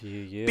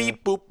Yeah.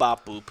 Beep, boop,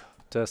 bop, boop.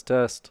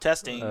 Test.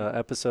 Testing.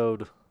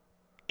 Episode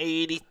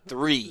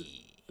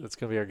 83. That's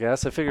going to be our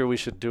guess. I figure we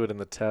should do it in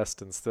the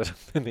test instead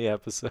of in the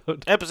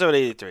episode. Episode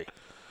 83. We'll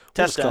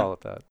Test just call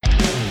it that.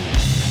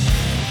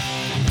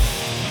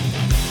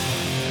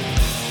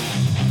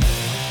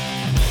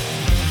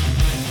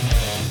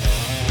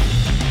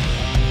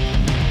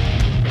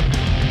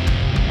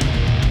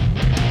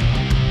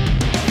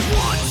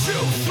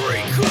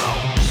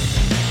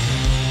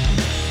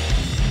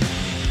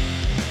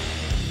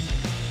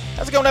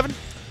 How's it going, Evan?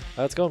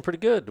 It's going pretty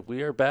good.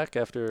 We are back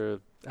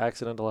after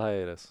accidental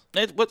hiatus.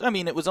 It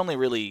was only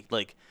really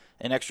like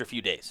an extra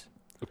few days.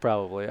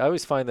 Probably. I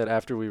always find that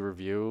after we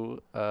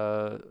review,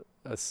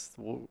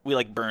 We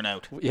like burn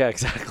out. yeah,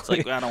 It's exactly.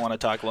 like, I don't want to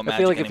talk about Magic I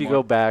feel like if you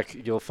anymore. go back,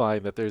 you'll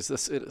find that there's a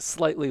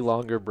slightly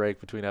longer break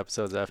between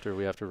episodes after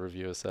we have to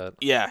review a set.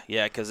 Yeah,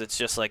 because it's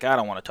just like, I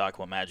don't want to talk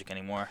about Magic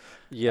anymore.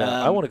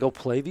 Yeah, I want to go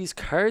play these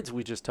cards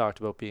we just talked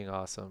about being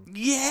awesome.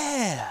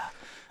 Yeah.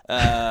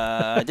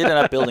 I did end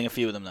up building a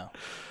few of them, though.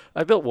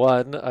 I built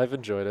one. I've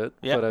enjoyed it.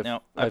 Yeah,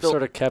 but I've built-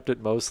 sort of kept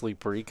it mostly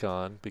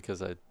pre-con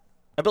because I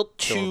I built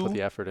don't put two,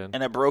 the effort in.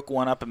 and I broke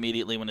one up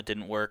immediately when it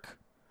didn't work.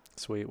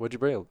 Sweet. What'd you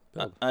build?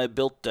 I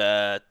built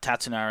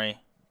Tatsunari,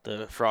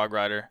 the Frog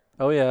Rider.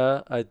 Oh,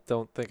 yeah. I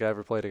don't think I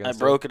ever played against I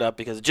broke it up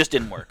because it just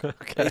didn't work.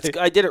 Okay.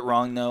 I did it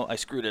wrong, though. I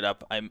screwed it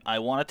up. I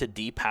wanted to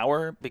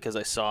depower because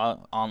I saw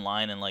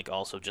online and like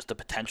also just the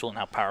potential and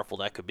how powerful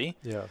that could be.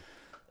 Yeah.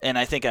 And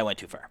I think I went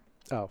too far.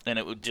 Oh, And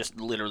it would just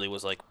literally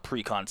was like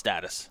pre-con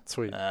status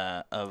sweet.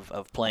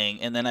 of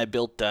playing. And then I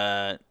built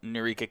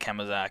Narika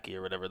Kamazaki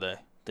or whatever the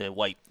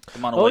white, the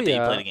mono Oh, white that you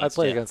yeah. played against. I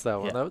played Yeah. against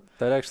that one. Yeah.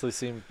 That actually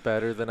seemed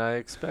better than I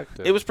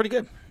expected. It was pretty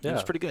good. It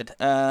was Yeah. pretty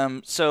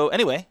good. So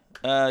anyway,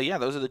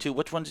 those are the two.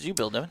 Which ones did you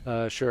build, Evan?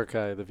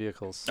 Shurikai, the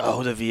vehicles.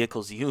 Oh, the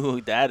vehicles.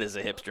 That is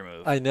a hipster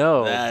move. I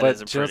know, That but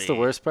is a do you know what's the pretty-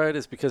 worst part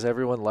is because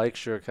everyone likes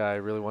Shurikai, I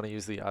really want to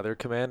use the other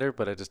commander,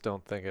 but I just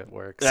don't think it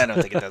works. I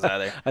don't think it does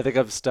either. I think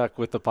I'm stuck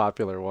with the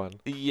popular one.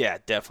 Yeah,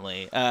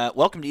 definitely.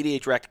 Welcome to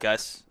EDH Rec,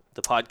 guys.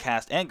 The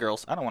podcast and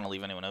girls. I don't want to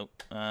leave anyone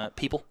out.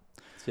 People.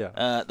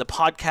 Yeah. The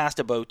podcast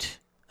about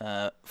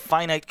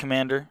finite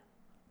commander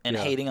and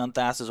Yeah. hating on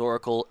Thassa's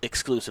Oracle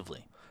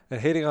exclusively.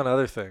 And hating on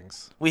other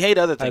things. We hate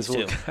other things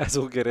As too.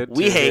 we'll get into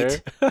We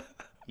here. hate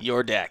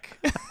your deck.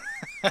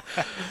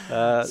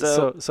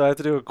 So I have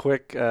to do a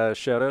quick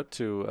shout out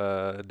to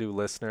a new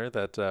listener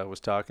that was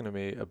talking to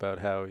me about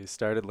how he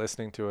started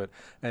listening to it,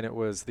 and it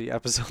was the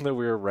episode that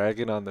we were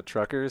ragging on the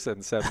truckers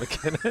and Seb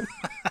McKinnon.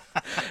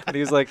 And he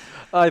was like,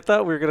 I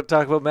thought we were going to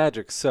talk about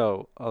Magic,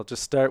 so I'll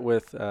just start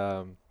with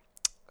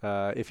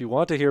if you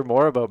want to hear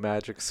more about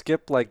Magic,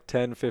 skip like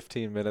 10,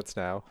 15 minutes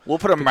now. We'll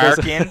put a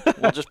mark in.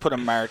 We'll just put a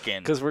mark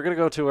in. Because we're going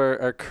to go to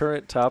our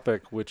current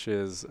topic, which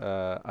is,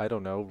 I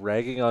don't know,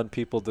 ragging on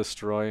people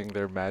destroying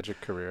their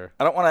Magic career.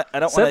 I don't want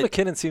Seth to.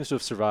 McKinnon seems to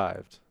have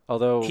survived,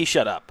 although He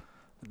shut up.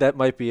 that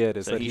might be it,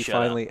 is So that he he shut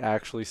up. finally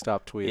actually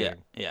stopped tweeting.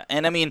 Yeah.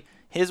 And I mean,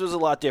 his was a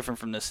lot different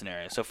from this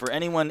scenario. So for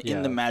anyone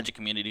in the Yeah. Magic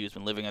community who's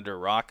been living under a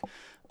rock,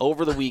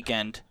 over the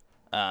weekend,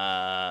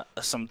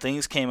 some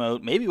things came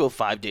out maybe about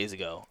 5 days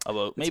ago,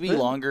 about maybe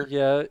longer.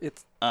 Yeah,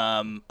 it's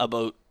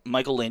About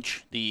Michael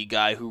Lynch, the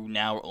guy who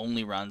now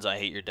only runs I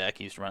Hate Your Deck.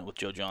 He used to run it with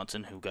Joe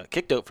Johnson, who got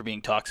kicked out for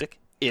being toxic,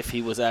 if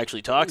he was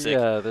actually toxic.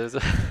 yeah. There's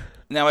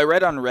Now, I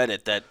read on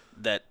Reddit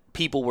that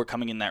people were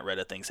coming in that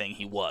Reddit thing saying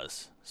he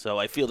was. So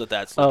I feel that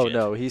that's oh legit.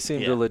 no, he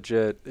seemed Yeah. to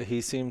legit.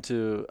 He seemed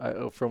to,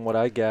 from what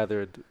I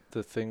gathered,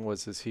 the thing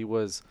was is he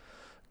was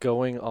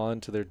going on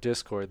to their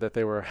Discord that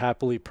they were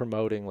happily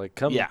promoting, like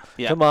come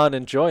on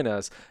and join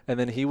us, and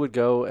then he would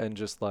go and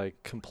just like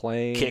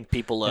complain, Kick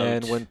people out.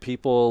 and when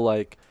people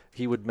like.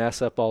 He would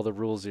mess up all the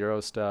Rule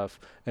Zero stuff,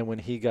 and when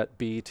he got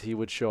beat, he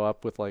would show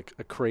up with like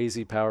a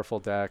crazy powerful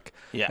deck,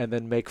 Yeah. and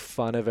then make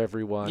fun of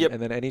everyone. Yep.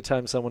 And then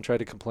anytime someone tried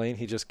to complain,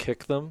 he just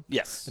kicked them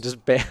Yes. and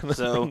just ban them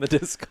So- from the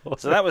Discord.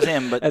 So that was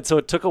him, but and so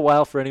it took a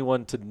while for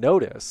anyone to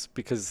notice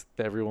because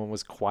everyone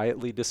was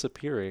quietly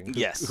disappearing.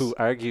 Yes. Who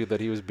argued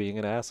that he was being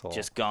an asshole.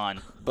 just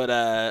gone.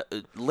 But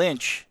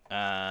Lynch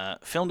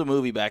filmed a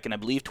movie back in, I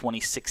believe,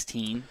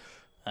 2016.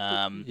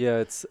 Yeah,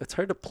 it's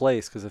hard to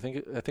place because I think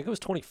it was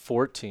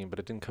 2014, but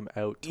it didn't come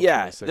out. Till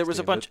Yeah, there was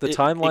a 2016. bunch. The it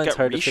timeline's got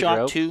hard to figure reshot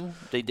out. too.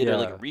 They did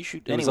like a Yeah.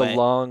 reshoot. It was Anyway, a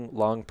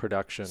long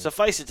production.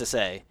 suffice it to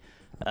say,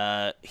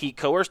 he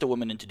coerced a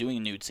woman into doing a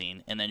nude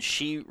scene, and then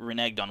she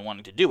reneged on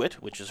wanting to do it,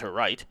 which is her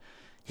right.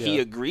 He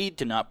Yeah. agreed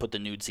to not put the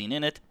nude scene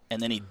in it,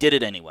 and then he did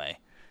it anyway.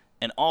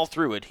 And all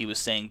through it, he was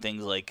saying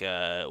things like,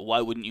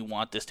 "Why wouldn't you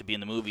want this to be in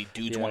the movie?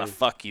 Dudes Yeah, want to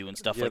fuck you and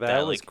stuff yeah, like that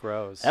that." was Like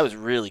gross. that was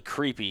really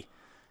creepy.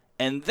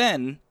 And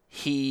then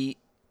he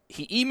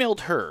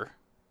emailed her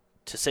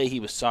to say he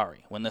was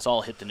sorry when this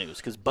all hit the news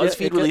because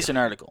BuzzFeed it got- released an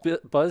article.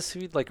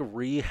 BuzzFeed like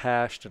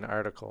rehashed an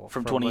article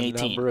From a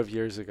 2018. number of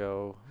years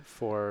ago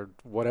for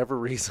whatever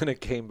reason it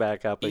came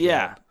back up again.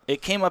 Yeah,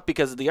 it came up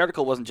because the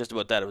article wasn't just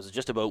about that. It was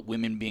just about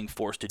women being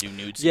forced to do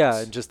nude scenes. Yeah,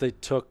 and just they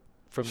took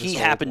from this he old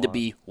happened to one.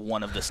 be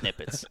one of the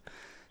snippets.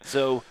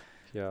 So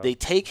Yeah. They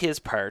take his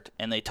part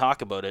and they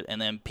talk about it,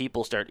 and then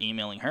people start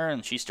emailing her,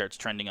 and she starts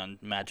trending on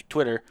Magic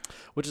Twitter.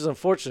 Which is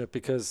unfortunate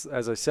because,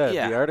 as I said,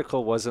 Yeah. the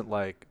article wasn't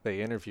like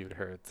they interviewed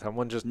her.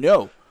 Someone just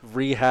No.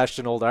 rehashed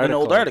an old article.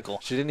 An old article.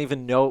 She didn't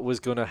even know it was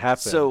going to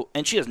happen. So,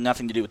 and she has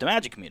nothing to do with the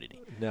Magic community.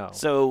 No.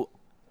 So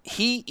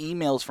he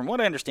emails, from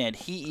what I understand,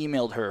 he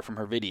emailed her from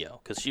her video,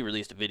 because she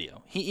released a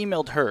video. He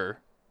emailed her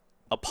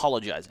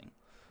apologizing.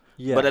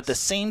 Yes. But at the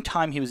same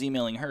time he was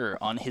emailing her,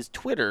 on his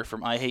Twitter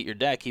from I Hate Your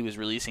Deck, he was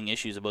releasing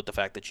issues about the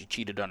fact that she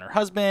cheated on her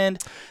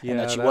husband, and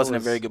that she wasn't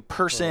a very good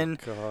person,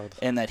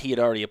 and that he had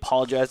already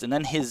apologized. And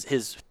then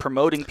his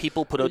promoting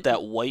people put out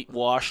that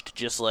whitewashed,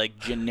 just like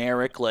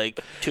generic,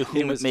 like to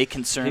whom it may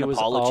concern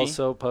apology. He was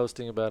also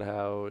posting about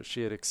how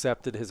she had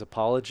accepted his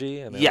apology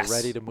and they were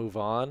ready to move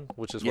on,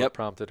 which is what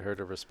prompted her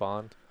to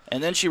respond.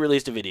 And then she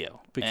released a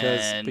video.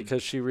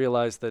 Because she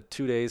realized that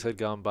 2 days had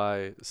gone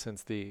by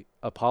since the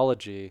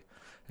apology,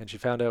 and she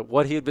found out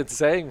what he had been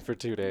saying for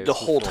 2 days. The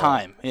whole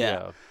time,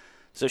 yeah.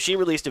 So she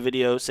released a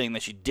video saying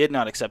that she did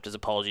not accept his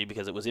apology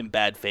because it was in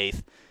bad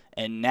faith,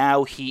 and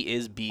now he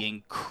is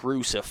being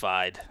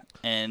crucified.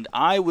 And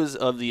I was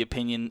of the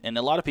opinion, and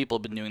a lot of people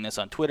have been doing this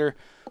on Twitter,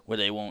 where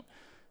they won't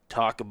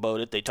talk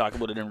about it. They talk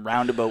about it in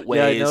roundabout ways.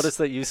 Yeah, I noticed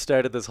that you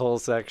started this whole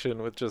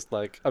section with just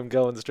like, I'm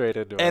going straight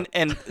into it.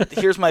 And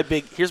here's my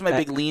big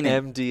lean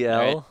in.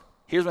 MDL. Right?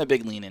 Here's my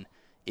big lean in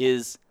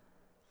is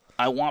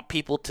I want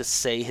people to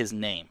say his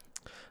name.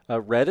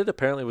 Reddit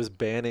apparently was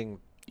banning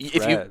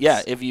threads.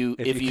 If you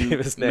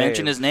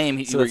mention his name,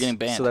 you were getting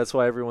banned. So that's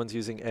why everyone's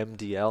using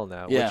MDL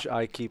now, which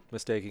I keep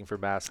mistaking for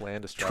mass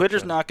land destruction.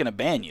 Twitter's not going to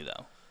ban you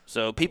though.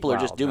 So people are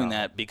just doing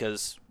that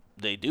because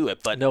they do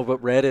it. But no,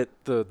 but Reddit,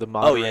 the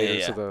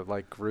moderators of the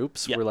like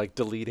groups were like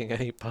deleting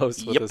any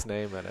posts with his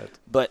name in it.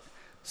 But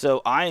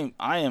so I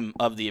am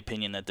of the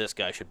opinion that this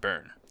guy should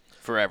burn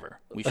forever.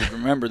 We should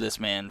remember this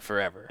man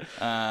forever.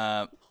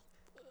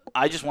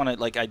 I just want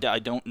to I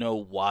don't know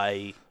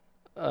why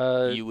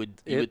you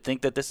would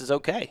think that this is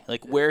okay.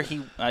 Like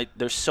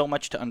there's so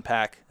much to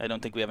unpack. I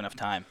don't think we have enough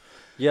time.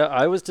 Yeah,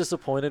 I was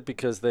disappointed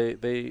because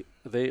they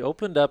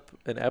opened up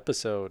an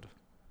episode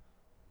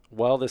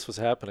while this was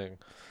happening.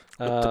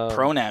 With the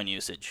pronoun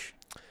usage.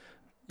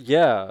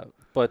 Yeah,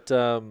 but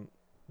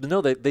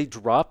no, they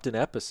dropped an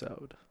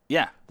episode.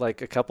 Yeah,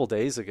 like a couple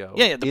days ago.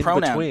 Yeah, the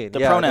pronoun. Between. The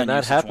pronoun that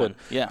usage happened. One.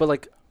 Yeah, but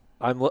like.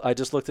 I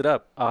just looked it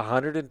up.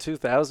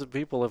 102,000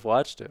 people have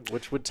watched it,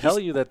 which would tell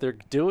you that they're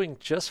doing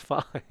just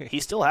fine. He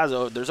still has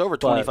there's over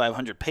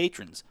 2,500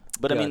 patrons.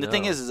 But I mean, the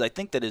thing is I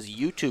think that his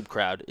YouTube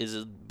crowd is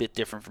a bit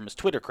different from his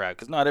Twitter crowd,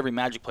 because not every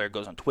Magic player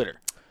goes on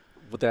Twitter.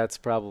 But that's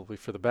probably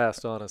for the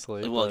best,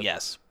 honestly. Well,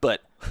 yes,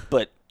 but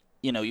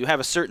you have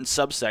a certain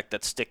subsect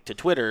that stick to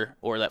Twitter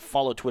or that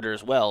follow Twitter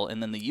as well,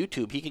 and then the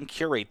YouTube, he can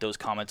curate those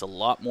comments a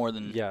lot more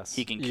than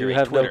he can curate You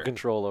have Twitter. No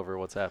control over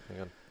what's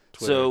happening on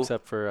Twitter,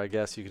 except for, I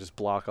guess, you can just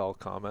block all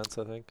comments,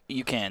 I think.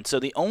 You can. So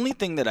the only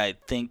thing that I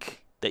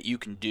think that you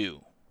can do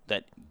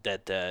that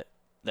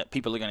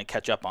people are going to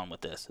catch up on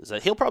with this is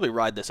that he'll probably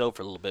ride this out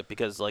for a little bit,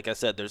 because, like I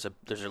said, there's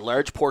a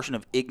large portion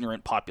of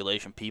ignorant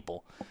population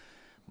people,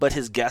 but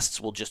his guests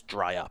will just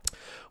dry up.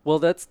 Well,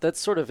 that's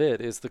sort of it.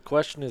 The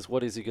question is,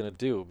 what is he going to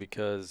do?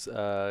 Because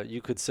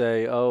you could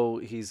say, oh,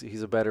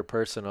 he's a better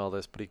person, all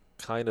this, but he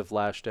kind of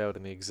lashed out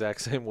in the exact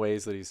same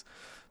ways that he's,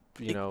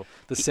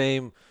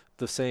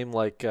 the same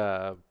like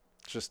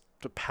just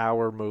the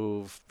power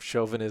move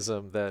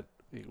chauvinism that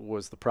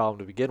was the problem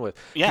to begin with.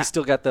 Yeah. He's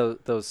still got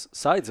those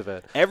sides of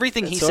it.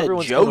 Everything he said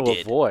Joe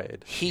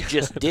did, he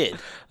just did,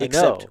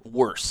 except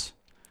worse.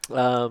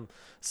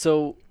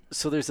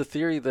 So there's a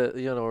theory that,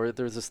 or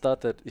there's this thought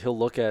that he'll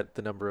look at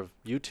the number of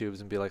YouTubes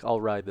and be like, I'll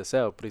ride this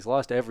out. But he's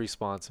lost every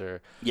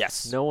sponsor.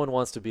 Yes. No one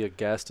wants to be a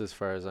guest, as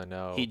far as I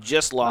know. He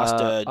just lost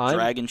a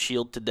Dragon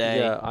Shield today.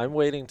 Yeah, I'm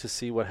waiting to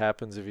see what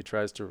happens if he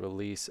tries to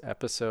release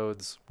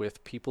episodes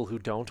with people who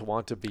don't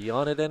want to be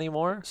on it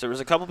anymore. So there's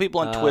a couple people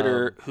on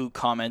Twitter who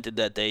commented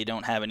that they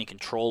don't have any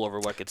control over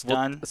what gets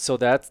done. So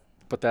that's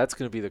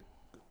going to be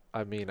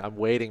I'm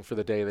waiting for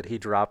the day that he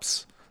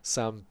drops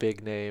some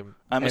big name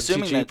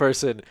MTG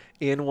person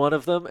in one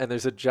of them, and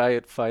there's a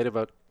giant fight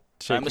about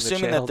taking the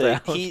channel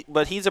down.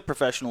 But he's a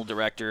professional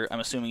director. I'm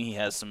assuming he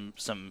has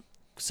some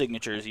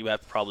signatures. You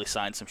have to probably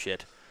sign some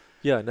shit.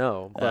 Yeah,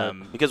 no.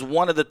 Because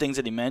one of the things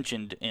that he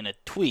mentioned in a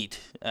tweet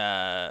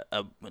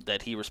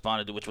that he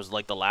responded to, which was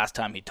like the last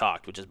time he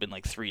talked, which has been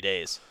like 3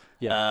 days.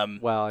 Yeah.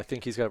 Well, I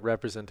think he's got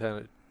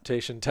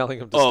representation telling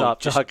him to stop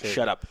talking.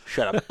 Shut up.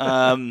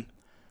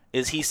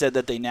 Is he said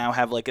that they now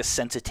have like a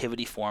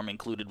sensitivity form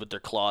included with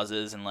their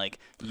clauses, and like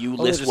you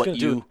list what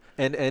you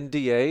an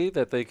NDA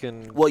that they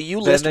can. Well, you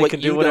list what you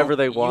do whatever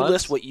they want. You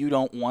list what you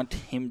don't want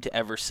him to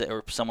ever say,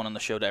 or someone on the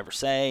show to ever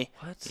say.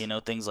 What?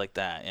 Things like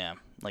that. Yeah,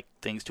 like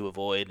things to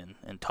avoid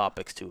and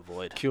topics to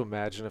avoid. Can you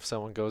imagine if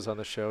someone goes on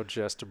the show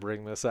just to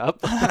bring this up?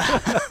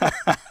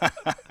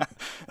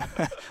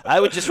 I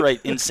would just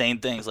write insane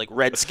things like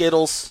red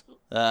Skittles.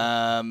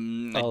 I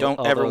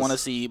don't ever want to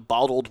see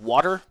bottled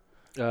water.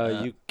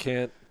 You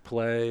can't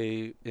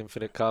play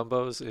infinite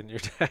combos in your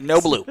decks. No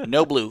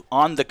blue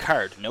on the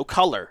card. No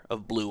color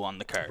of blue on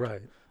the card.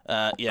 Right.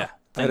 Yeah.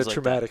 I had a like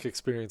traumatic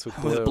experience with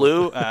Blue. With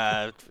Blue?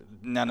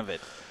 None of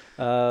it.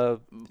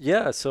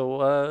 Yeah.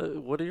 So,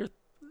 what are your?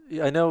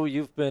 I know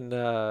you've been.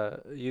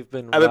 I've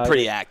been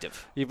pretty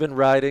active. You've been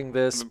riding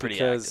this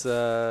because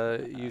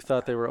you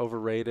thought they were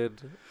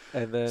overrated,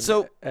 and then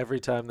every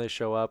time they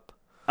show up.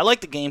 I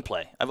like the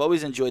gameplay. I've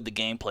always enjoyed the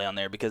gameplay on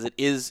there because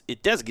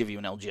it does give you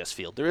an LGS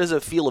feel. There is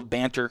a feel of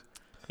banter,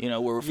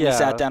 where if we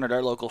sat down at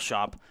our local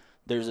shop,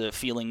 there's a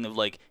feeling of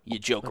like you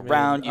joke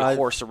around, you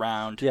horse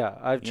around. Yeah,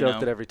 I've joked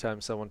that every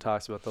time someone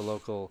talks about the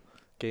local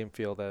game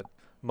feel that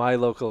my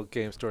local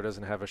game store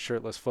doesn't have a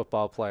shirtless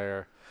football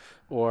player.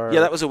 Or,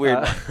 that was a weird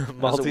one.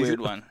 That was a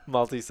weird one.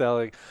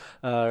 Multi-selling,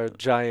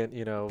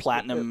 giant,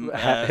 platinum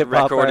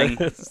recording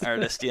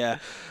artist. Yeah.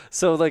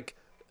 So like,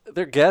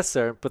 their guests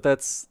are, but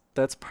that's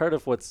part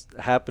of what's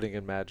happening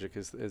in Magic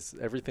is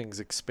everything's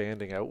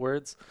expanding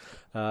outwards,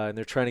 and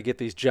they're trying to get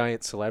these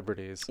giant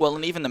celebrities. Well,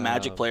 and even the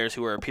Magic players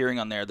who are appearing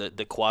on there,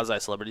 the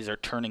quasi-celebrities are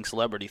turning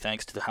celebrity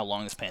thanks to how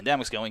long this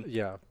pandemic's going.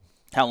 Yeah.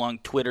 How long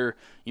Twitter,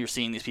 you're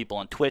seeing these people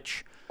on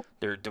Twitch.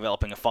 They're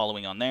developing a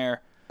following on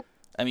there.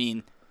 I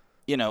mean,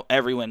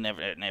 everyone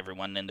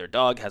and their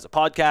dog has a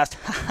podcast.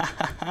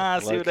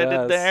 See what I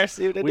did there?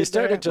 See what I did there? We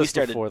started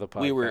before the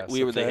podcast.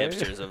 We were the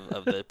hipsters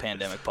of the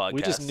pandemic podcast.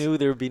 We just knew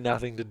there would be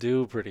nothing to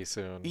do pretty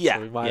soon. Yeah.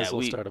 So we might as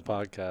well start a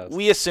podcast.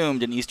 We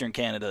assumed in Eastern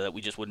Canada that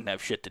we just wouldn't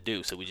have shit to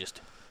do, so we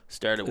just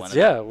started one.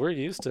 We're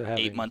used to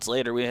having 8 months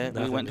later, we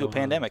went to a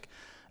pandemic.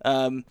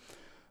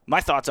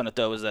 My thoughts on it,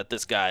 though, is that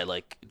this guy,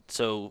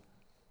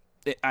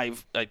 I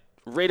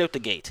right out the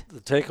gate. The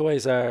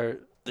takeaways are...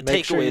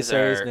 Make sure you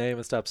say his name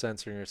and stop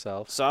censoring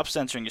yourself. Stop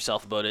censoring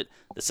yourself about it.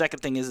 The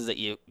second thing is that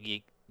you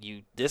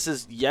this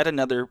is yet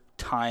another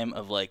time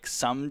of like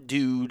some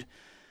dude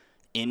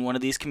in one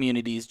of these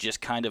communities just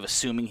kind of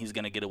assuming he's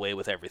going to get away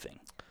with everything.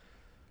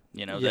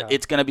 That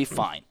it's going to be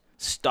fine.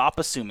 Stop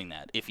assuming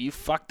that. If you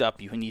fucked up,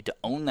 you need to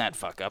own that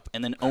fuck up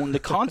and then own the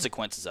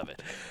consequences of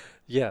it.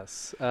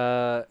 Yes.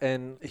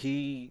 And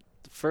he...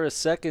 for a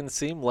second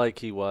seemed like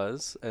he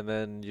was, and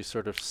then you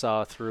sort of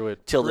saw through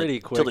it pretty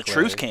quickly. Till the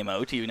truth came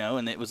out,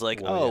 and it was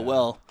like,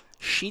 well,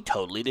 she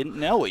totally didn't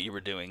know what you were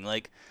doing.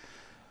 Like,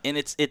 and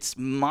it's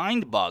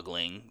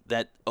mind-boggling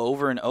that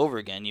over and over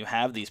again you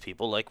have these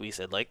people, like we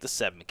said, like the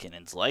Seb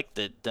McKinnons, like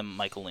the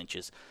Michael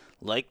Lynches,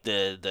 like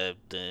the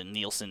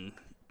Nielsen,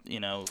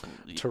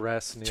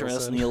 Therese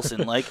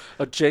Nielsen, like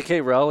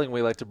J.K. Rowling.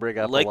 We like to bring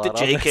up like a lot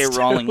the J.K.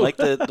 Rowling, like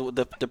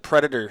the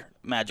Predator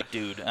Magic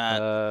dude.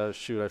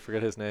 Shoot, I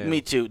forget his name. Me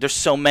too. There's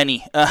so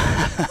many.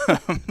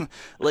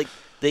 Like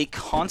they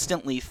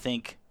constantly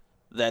think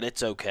that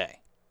it's okay,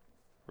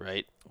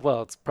 right?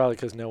 Well, it's probably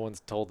because no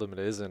one's told them it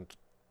isn't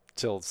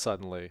till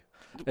suddenly.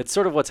 It's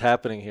sort of what's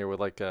happening here with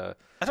like a...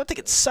 I don't think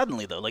it's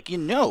suddenly, though. Like,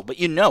 but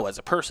as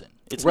a person.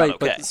 It's right, not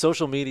okay. But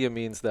social media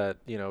means that,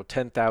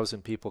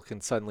 10,000 people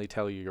can suddenly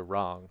tell you you're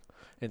wrong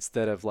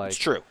instead of like... It's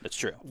true. It's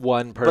true.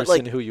 One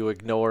person who you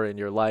ignore in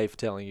your life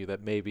telling you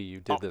that maybe you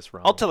did this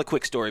wrong. I'll tell a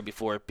quick story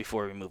before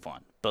we move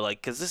on. But,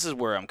 because this is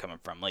where I'm coming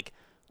from. Like,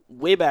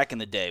 way back in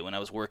the day when I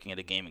was working at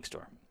a gaming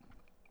store,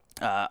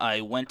 this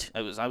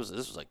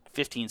was like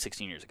 15,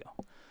 16 years ago.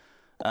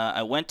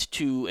 I went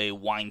to a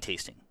wine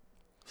tasting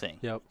thing.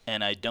 Yep.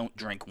 And I don't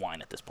drink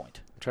wine at this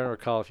point. I'm trying to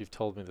recall if you've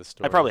told me this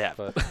story. I probably have.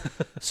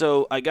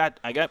 So I got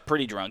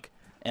pretty drunk,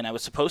 and I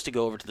was supposed to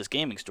go over to this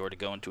gaming store to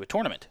go into a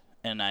tournament,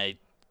 and I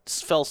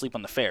fell asleep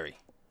on the ferry,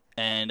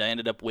 and I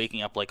ended up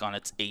waking up like on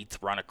its 8th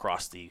run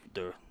across the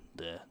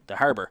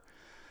harbor.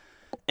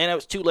 And I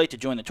was too late to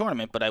join the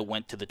tournament, but I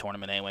went to the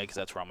tournament anyway because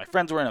that's where all my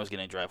friends were, and I was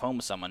going to drive home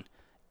with someone.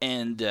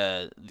 And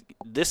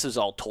this is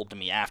all told to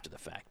me after the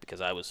fact because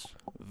I was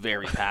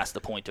very past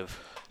the point of...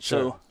 Sure.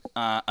 So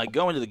I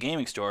go into the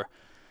gaming store,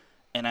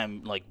 and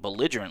I'm like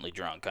belligerently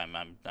drunk. I'm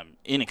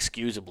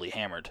inexcusably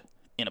hammered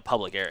in a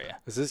public area.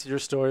 Is this your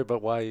story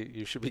about why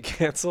you should be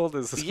canceled?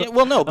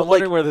 Well, no, but I'm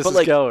wondering where this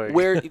is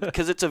going.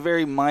 Because it's a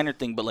very minor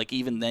thing, but like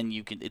even then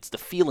it's the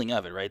feeling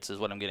of it, right? This is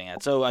what I'm getting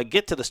at. So I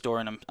get to the store,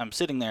 and I'm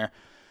sitting there,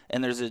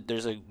 and there's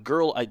a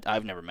girl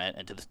I've never met,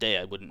 and to this day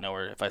I wouldn't know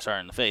her if I saw her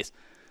in the face,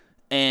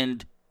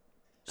 and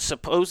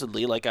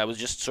supposedly like I was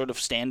just sort of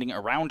standing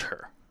around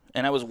her,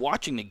 and I was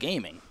watching the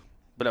gaming,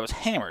 but I was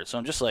hammered, so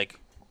I'm just like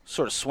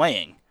sort of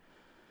swaying.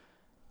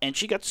 And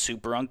she got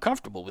super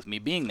uncomfortable with me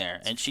being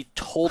there, and she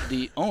told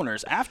the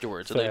owners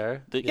afterwards.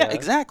 Fair. Yeah,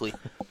 exactly.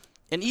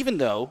 And even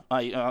though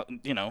I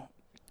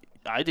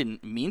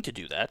didn't mean to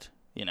do that,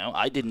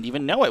 I didn't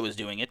even know I was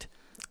doing it.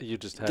 You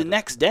just had the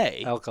next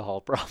day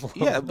alcohol problem.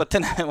 Yeah, but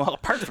then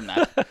apart from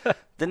that,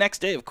 the next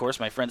day, of course,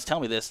 my friends tell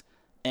me this,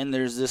 and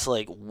there's this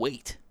like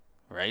weight.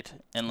 Right?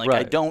 And like,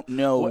 right. I don't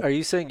know. Are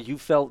you saying you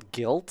felt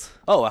guilt?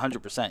 Oh,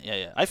 100%.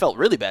 Yeah. I felt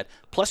really bad.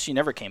 Plus, she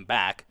never came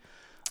back.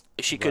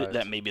 She could,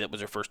 maybe that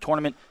was her first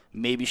tournament.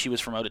 Maybe she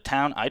was from out of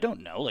town. I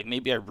don't know. Like,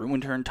 maybe I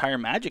ruined her entire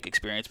Magic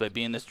experience by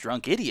being this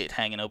drunk idiot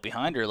hanging out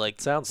behind her, like,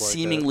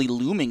 seemingly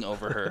looming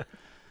over her.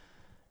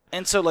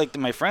 And so, like,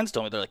 my friends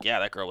told me, they're like, yeah,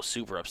 that girl was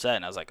super upset.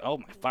 And I was like, oh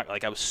my fuck.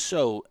 Like, I was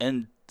so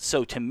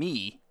to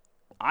me,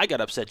 I got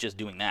upset just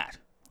doing that.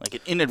 Like,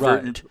 an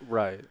inadvertent.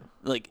 Right.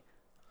 Like,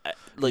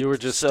 you were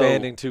just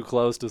standing too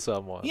close to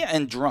someone. Yeah,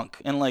 and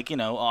drunk, and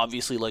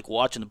obviously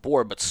watching the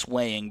board, but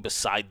swaying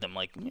beside them.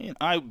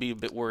 I would be a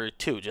bit worried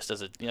too, just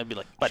as I'd be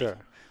like, buddy. Sure.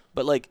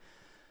 But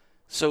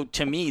so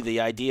to me, the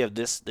idea of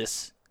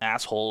this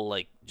asshole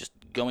just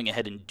going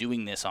ahead and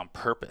doing this on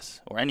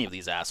purpose, or any of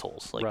these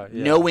assholes,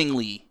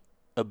 knowingly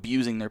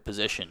abusing their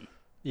position,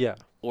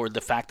 or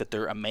the fact that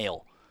they're a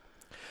male.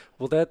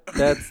 Well,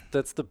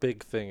 that's the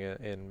big thing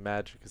in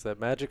Magic, is that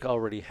Magic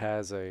already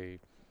has a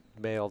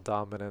male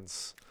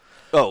dominance.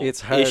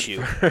 It's hard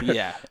issue. Hard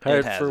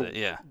it has for, it.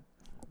 Yeah.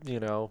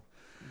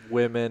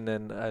 Women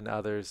and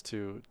others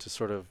to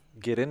sort of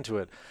get into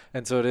it,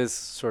 and so it is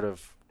sort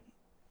of.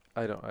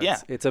 I don't.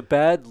 It's a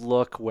bad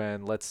look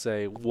when, let's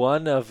say,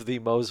 one of the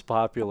most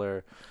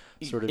popular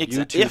sort of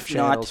YouTube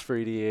channels for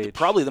EDH,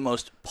 probably the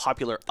most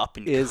popular up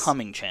and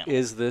coming channel,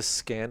 is this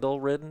scandal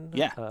ridden.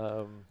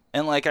 Yeah.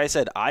 And like I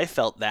said, I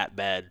felt that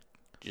bad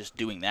just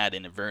doing that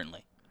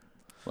inadvertently.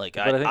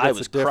 I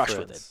was crushed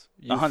with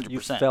it. 100%. You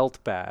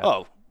felt bad.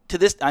 Oh, to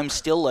this, I'm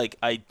still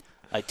I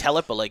tell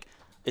it, but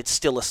it's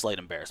still a slight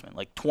embarrassment.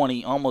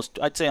 20,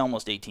 I'd say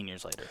almost 18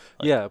 years later.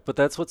 Yeah, but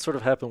that's what sort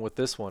of happened with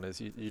this one, is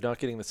you're not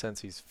getting the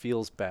sense he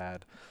feels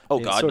bad. Oh,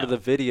 God, sort of the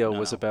video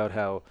was about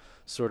how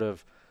sort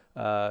of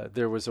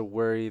there was a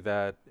worry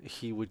that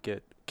he would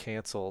get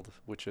canceled,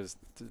 which is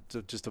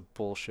just a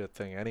bullshit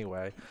thing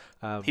anyway.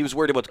 He was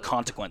worried about the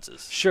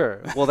consequences.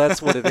 Sure. Well,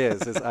 that's what it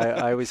is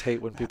I always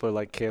hate when people are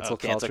like cancel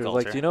culture.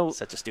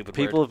 Such a stupid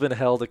people word. have been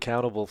held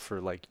accountable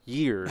for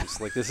years.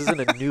 This isn't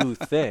a new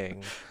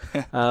thing.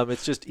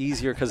 It's just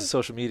easier because of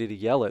social media to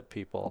yell at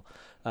people.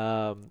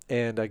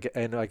 And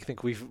I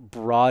think we've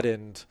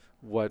broadened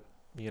what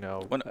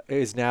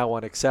is now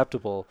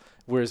unacceptable,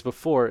 whereas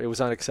before it was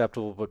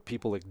unacceptable, but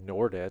people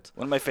ignored it.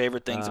 One of my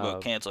favorite things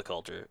about cancel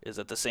culture is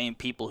that the same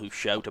people who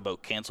shout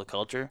about cancel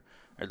culture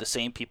are the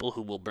same people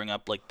who will bring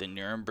up the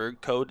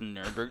Nuremberg Code and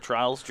Nuremberg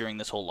trials during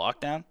this whole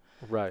lockdown.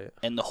 Right.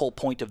 And the whole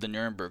point of the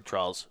Nuremberg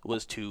trials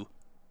was to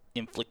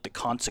inflict the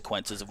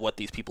consequences of what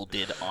these people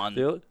did on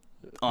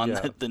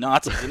the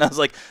Nazis. And I was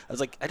like,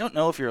 I don't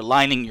know if you're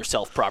aligning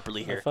yourself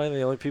properly here. I find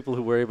the only people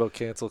who worry about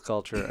cancel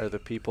culture are the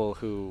people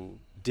who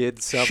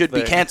did something, should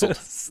be canceled.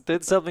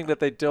 Did something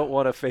that they don't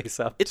want to face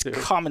up to. It's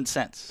common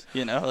sense,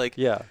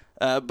 Yeah.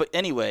 But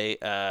anyway,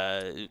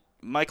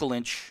 Michael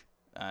Lynch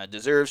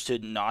deserves to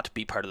not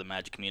be part of the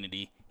Magic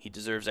community. He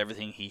deserves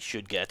everything he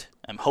should get.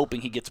 I'm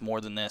hoping he gets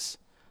more than this.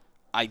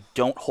 I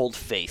don't hold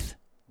faith,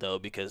 though,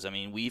 because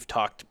we've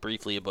talked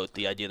briefly about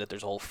the idea that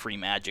there's a whole free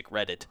Magic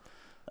Reddit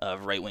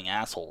of right-wing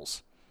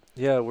assholes.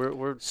 Yeah, we're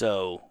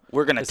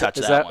gonna touch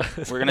that one.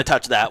 We're gonna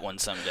touch that one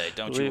someday.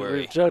 Don't you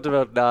worry. We've joked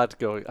about not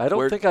going. I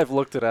don't think I've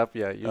looked it up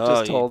yet. You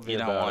just told me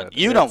about it.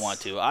 You don't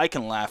want to. I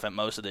can laugh at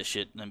most of this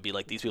shit and be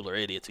like, these people are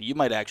idiots. You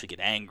might actually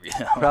get angry.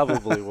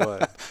 Probably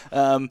would.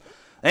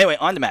 Anyway,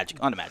 on to Magic.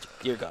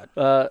 Dear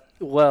God.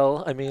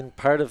 Well,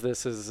 part of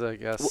this is, I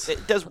guess,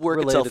 it does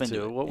work itself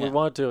into what we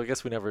want to. I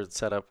guess we never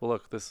set up. Well,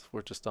 look,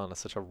 we're just on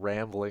such a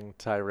rambling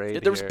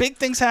tirade. There was big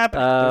things happening.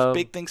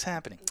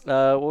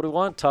 What we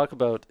want to talk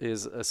about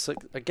is,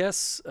 I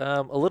guess,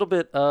 a little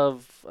bit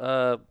of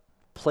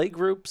play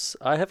groups.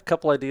 I have a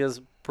couple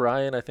ideas.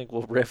 Brian, I think,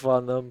 will riff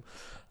on them.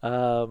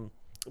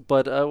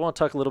 But I want to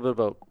talk a little bit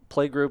about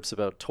play groups,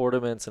 about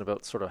tournaments, and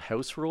about sort of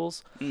house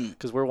rules,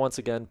 because we're once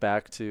again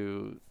back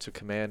to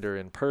Commander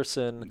in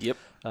person. Yep.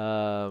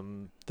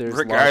 There's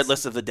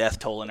regardless of the death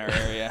toll in our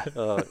area.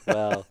 Oh,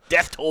 well.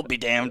 Death toll be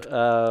damned.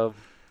 And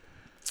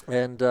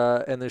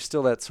there's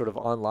still that sort of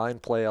online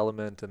play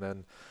element, and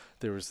then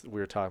we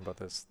were talking about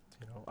this.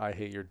 I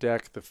hate your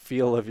deck, the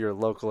feel of your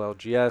local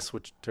LGS,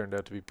 which turned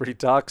out to be pretty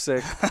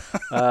toxic.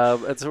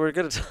 And so we're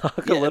going to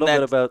talk a little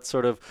bit about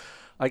sort of,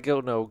 I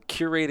don't know,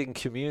 curating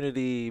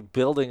community,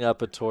 building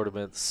up a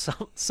tournament,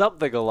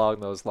 something along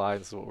those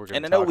lines is what we're going to talk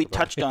about. And I know we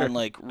touched on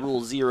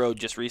Rule 0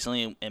 just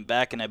recently, and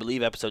back in, I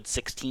believe, episode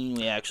 16,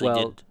 we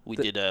actually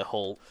did a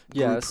whole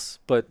group. Yes,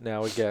 but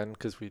now again,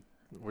 because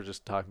we're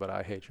just talking about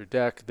I hate your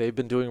deck. They've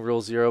been doing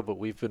Rule 0, but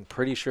we've been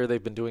pretty sure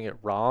they've been doing it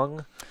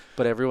wrong,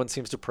 but everyone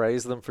seems to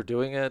praise them for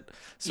doing it.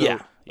 So, yeah.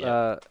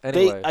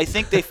 Anyway. I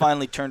think they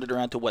finally turned it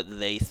around to what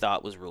they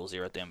thought was Rule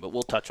 0 at the end, but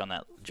we'll touch on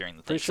that during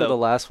the thing. Pretty sure the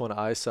last one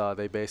I saw,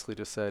 they basically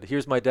just said,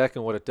 here's my deck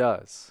and what it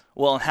does.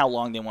 Well, and how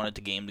long they wanted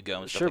the game to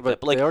go and stuff like that.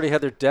 But they already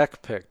had their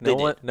deck picked.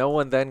 No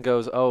one then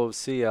goes, oh,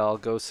 see, I'll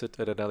go sit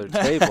at another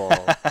table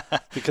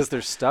because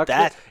they're stuck.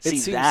 That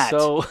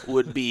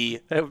would be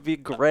that would be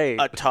great.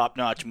 A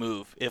top-notch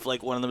move. If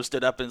one of them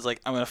stood up and is like,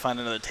 I'm going to find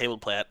another table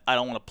to play at. I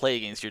don't want to play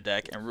against your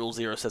deck, and Rule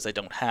 0 says I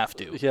don't have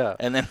to. Yeah.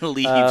 And then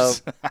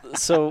leaves.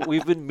 So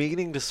we've been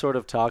meaning to sort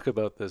of talk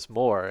about this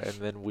more, and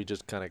then we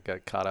just kind of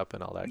got caught up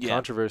in all that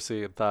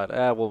controversy and thought,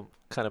 we'll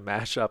kind of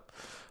mash up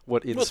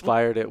what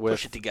inspired it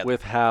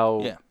with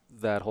how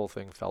that whole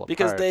thing fell apart.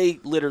 Because they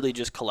literally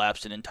just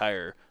collapsed an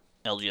entire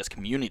LGS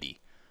community.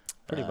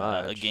 Pretty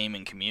much. A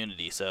gaming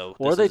community. So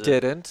or they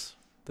didn't.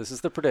 This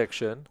is the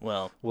prediction.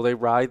 Well, will they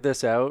ride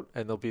this out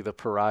and they'll be the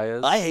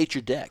pariahs? I Hate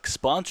Your Deck,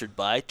 sponsored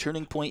by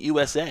Turning Point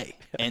USA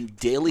and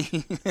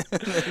Daily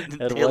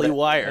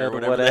Wire, or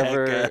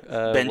whatever the heck,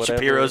 Ben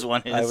Shapiro's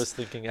one is. I was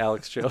thinking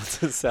Alex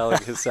Jones is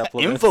selling his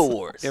supplements.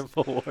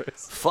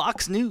 Infowars.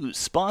 Fox News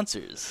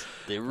sponsors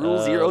the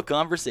Rule Zero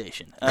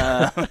conversation.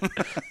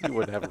 You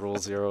wouldn't have Rule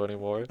Zero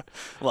anymore.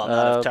 Well,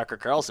 not if Tucker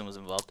Carlson was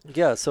involved.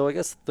 Yeah, so I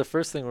guess the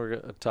first thing we're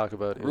going to talk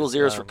about is... Rule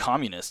Zero is for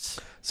communists.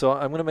 So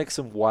I'm going to make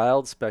some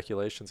wild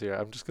speculations here.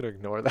 I'm just going to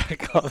ignore that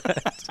comment.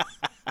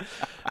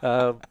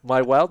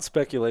 My wild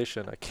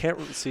speculation, I can't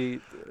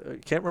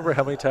remember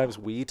how many times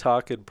we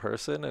talk in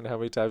person and how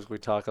many times we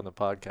talk on the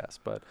podcast,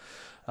 but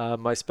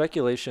my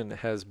speculation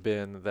has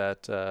been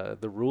that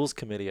the Rules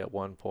Committee at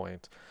one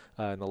point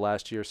in the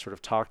last year sort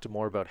of talked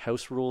more about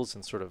house rules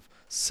and sort of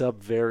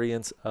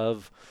sub-variants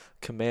of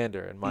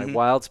Commander. And my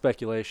wild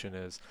speculation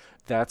is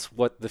that's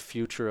what the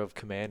future of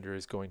Commander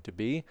is going to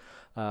be,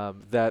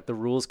 that the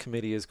Rules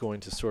Committee is going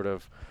to sort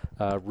of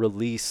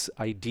release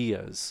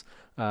ideas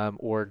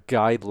or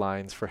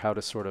guidelines for how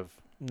to sort of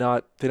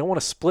they don't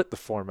want to split the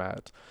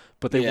format,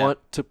 but they want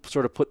to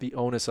sort of put the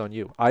onus on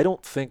you. I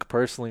don't think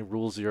personally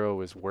Rule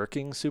Zero is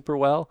working super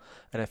well,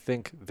 and I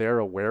think they're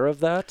aware of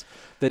that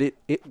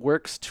it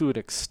works to an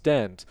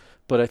extent,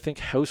 but I think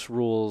house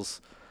rules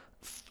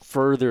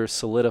further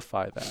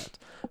solidify that.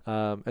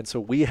 And so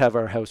we have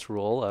our house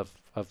rule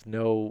of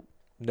no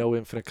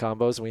infinite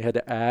combos, and we had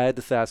to add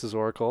Thassa's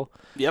Oracle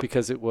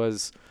because it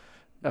was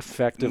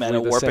effectively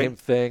the same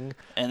thing.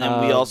 And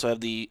then we also have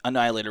the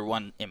Annihilator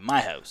 1 in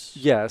my house.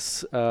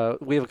 Yes.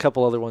 We have a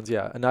couple other ones,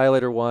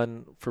 Annihilator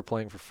 1 for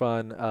playing for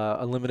fun.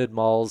 Unlimited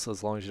Mauls,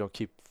 as long as you don't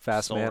keep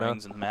fast Soul mana.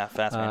 Rings and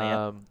fast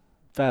mana,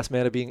 Fast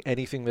mana being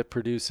anything that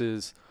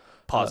produces...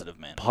 Positive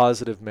mana.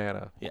 Positive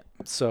mana. Yeah.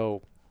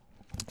 So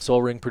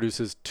Soul Ring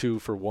produces 2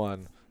 for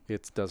 1.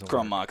 It doesn't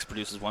Chrome work. Mox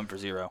produces 1 for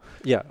 0.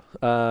 Yeah.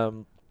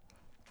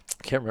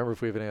 Can't remember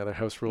if we have any other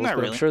house rules, Not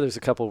but really. I'm sure there's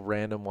a couple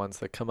random ones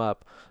that come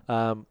up.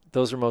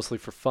 Those are mostly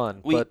for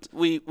fun.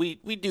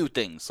 We do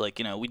things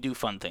like, we do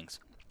fun things.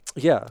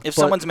 Yeah. If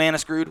someone's mana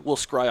screwed, we'll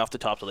scry off the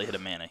top till they hit a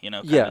mana, kind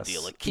of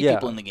deal. Like keep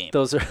people in the game.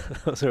 Those are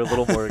a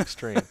little more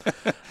extreme.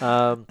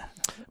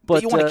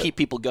 But you want to keep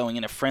people going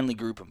in a friendly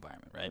group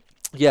environment, right?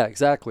 Yeah,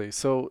 exactly.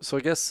 So I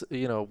guess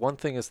one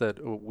thing is that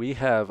we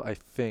have, I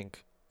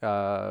think,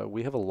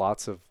 we have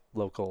lots of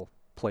local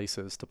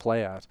places to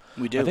play at.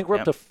 We do. I think we're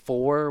up to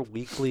 4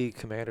 weekly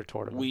Commander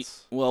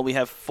tournaments. We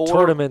have 4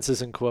 tournaments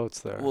is in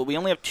quotes there. Well, we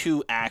only have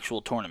 2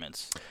 actual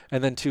tournaments,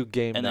 and then 2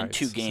 game nights. And then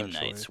 2 game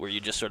nights where you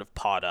just sort of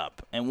pot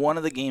up. And one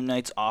of the game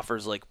nights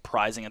offers like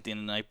prizing at the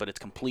end of the night, but it's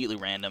completely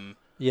random.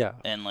 Yeah.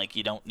 And like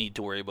you don't need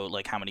to worry about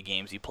like how many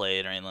games you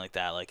played or anything like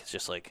that. Like it's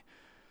just like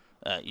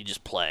you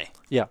just play.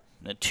 Yeah.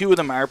 And 2 of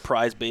them are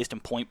prize based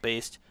and point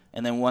based,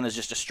 and then 1 is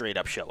just a straight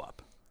up show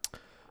up.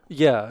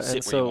 Yeah,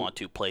 sit where you want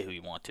to, play who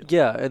you want to.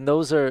 Yeah, and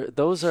those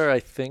are I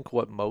think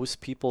what most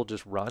people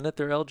just run at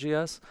their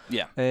LGS.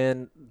 Yeah,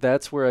 and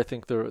that's where I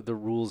think the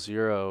Rule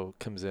Zero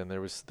comes in. There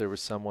was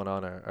someone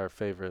on our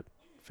favorite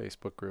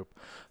Facebook group.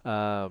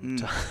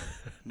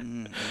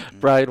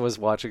 Brian was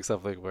watching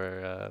something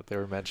where they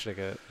were mentioning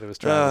it. It was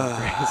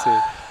driving me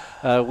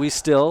crazy. We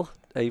still,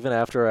 even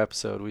after our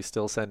episode, we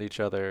still send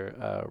each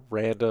other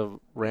random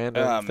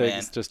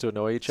things just to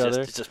annoy each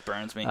other. It just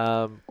burns me.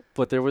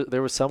 But there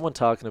was someone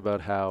talking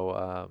about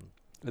how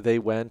they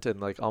went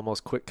and like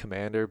almost quit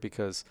Commander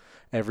because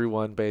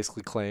everyone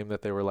basically claimed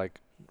that they were like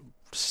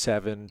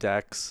 7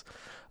 decks.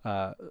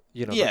 The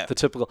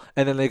typical,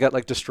 and then they got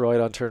like destroyed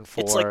on turn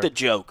 4. It's like the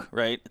joke,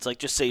 right? It's like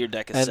just say your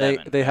deck is 7.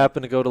 And they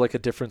happened to go to like a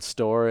different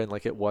store and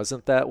like it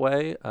wasn't that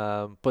way.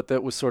 But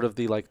that was sort of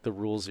the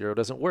Rule Zero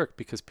doesn't work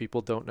because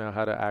people don't know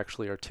how to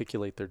actually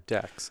articulate their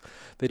decks.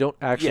 They don't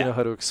actually know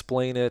how to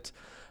explain it,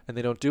 and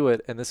they don't do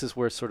it. And this is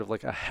where sort of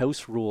like a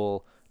house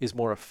rule is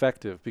more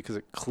effective because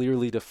it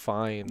clearly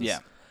defines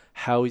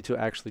how to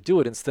actually do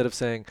it instead of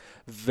saying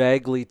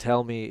vaguely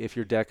tell me if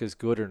your deck is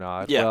good or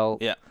not.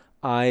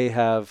 I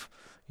have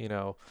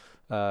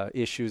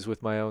issues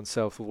with my own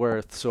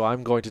self-worth, so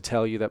I'm going to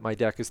tell you that my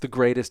deck is the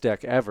greatest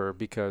deck ever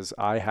because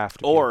I have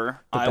to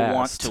or be the I best.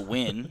 Want to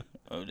win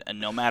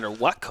no matter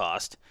what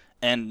cost,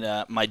 and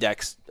my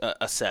deck's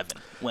a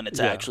 7 when it's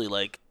actually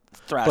like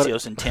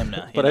Thrasios and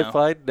Tymna. But I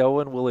find no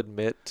one will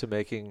admit to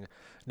making...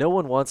 No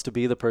one wants to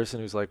be the person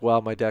who's like, well,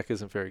 my deck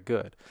isn't very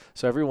good.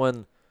 So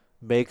everyone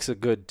makes a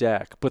good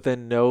deck, but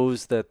then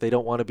knows that they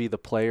don't want to be the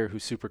player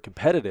who's super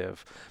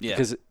competitive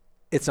because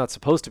it's not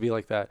supposed to be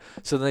like that.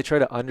 So then they try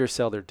to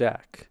undersell their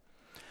deck,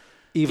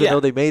 even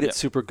though they made it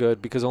super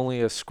good because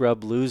only a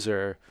scrub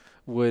loser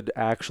would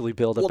actually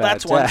build a bad deck. Well,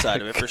 that's one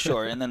side of it for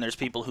sure. And then there's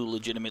people who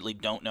legitimately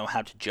don't know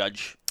how to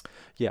judge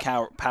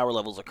power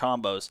levels of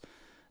combos.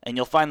 And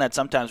you'll find that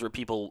sometimes where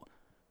people,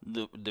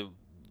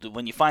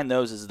 when you find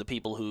those is the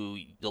people who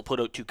you'll put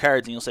out 2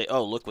 cards and you'll say,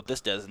 oh, look what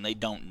this does, and they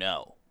don't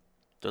know.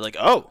 They're like,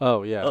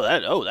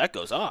 that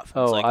goes off.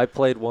 Oh, I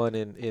played one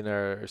in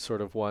our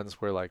sort of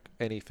ones where like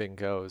anything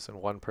goes,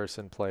 and one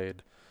person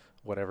played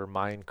whatever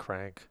Mind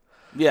Crank,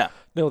 Yeah.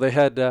 No, they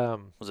had.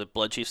 Was it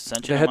Blood Chief's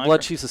Ascension? They had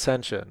Blood Chief's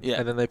Ascension, yeah.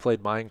 and then they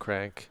played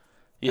Mindcrank.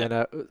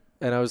 Yeah.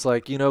 And I was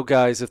like,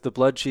 guys, if the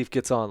Blood Chief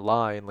gets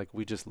online, like,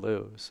 we just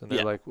lose. And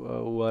they're like,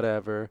 whoa,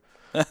 whatever.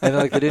 And then,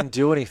 like, they didn't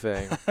do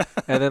anything.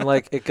 And then,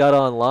 like, it got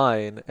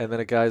online, and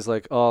then a guy's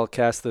like, oh, I'll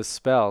cast this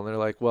spell. And they're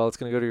like, well, it's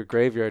going to go to your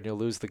graveyard, and you'll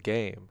lose the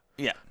game.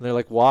 Yeah. And they're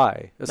like, why?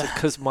 I was like,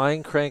 because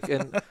Mindcrank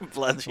and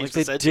Blood Chief's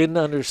they didn't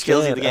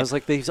understand. I was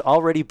like, they've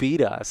already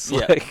beat us.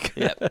 Yeah. Like.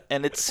 Yeah.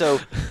 And it's so,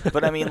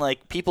 but I mean,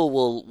 like, people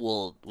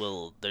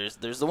will there's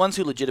the ones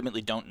who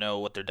legitimately don't know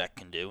what their deck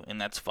can do,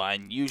 and that's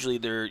fine. Usually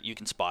you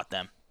can spot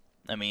them.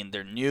 I mean,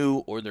 they're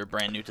new or they're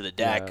brand new to the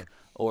deck,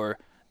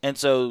 and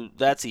so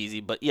that's easy.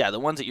 But yeah, the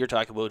ones that you're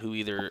talking about who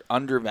either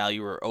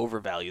undervalue or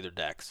overvalue their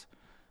decks,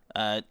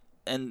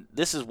 and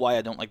this is why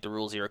I don't like the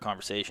Rule Zero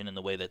conversation in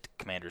the way that the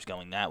Commander's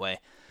going that way,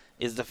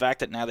 is the fact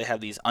that now they have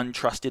these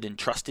untrusted and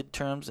trusted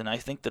terms, and I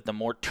think that the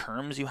more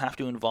terms you have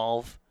to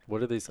involve.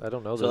 What are these? I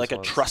don't know. So like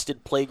ones. A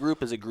trusted play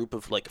group is a group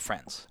of like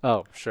friends.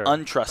 Oh, sure.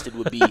 Untrusted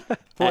would be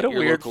at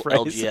your local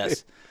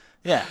LGS.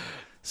 Yeah.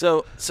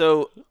 So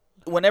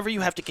whenever you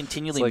have to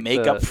continually like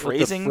make up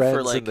phrasing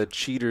for like the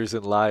cheaters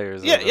and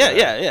liars.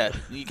 Yeah.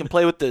 You can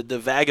play with the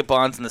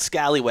vagabonds and the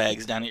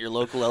scallywags down at your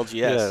local LGS.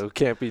 Yeah, who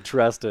can't be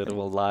trusted and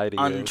will lie to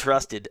you.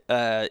 Untrusted.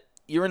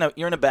 You're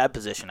in a bad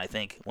position, I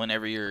think,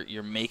 whenever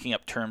you're making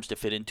up terms to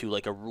fit into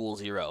like a Rule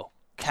Zero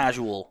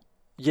casual.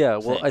 Yeah,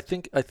 well,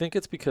 thing. I think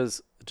it's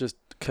because just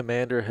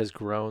Commander has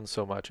grown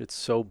so much. It's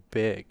so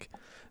big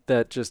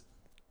that just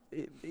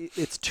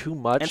it's too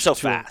much. And so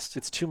fast.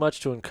 It's too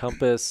much to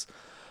encompass.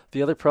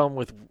 The other problem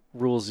with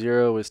Rule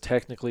Zero is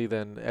technically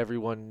then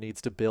everyone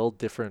needs to build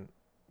different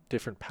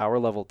power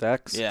level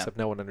decks. Yeah. Except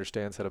no one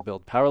understands how to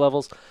build power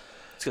levels.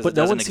 But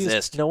no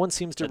one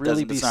seems to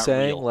really be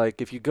saying,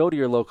 like, if you go to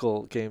your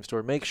local game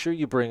store, make sure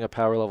you bring a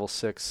power level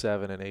 6,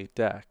 7, and 8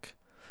 deck.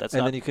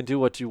 Then you can do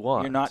what you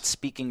want. You're not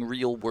speaking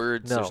real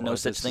words. No, there's no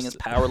such thing as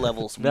power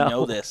levels. We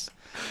know this.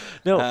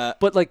 No,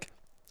 but like,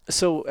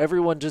 so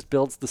everyone just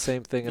builds the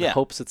same thing and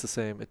hopes it's the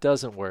same. It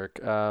doesn't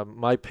work.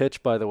 My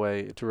pitch, by the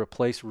way, to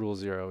replace Rule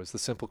Zero is the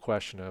simple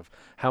question of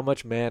how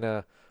much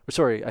mana.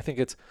 I think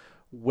it's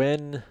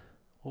when.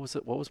 What was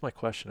it? What was my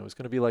question? It was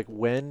going to be like,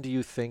 when do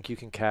you think you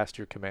can cast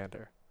your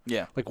commander?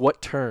 Yeah. Like,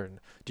 what turn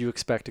do you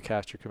expect to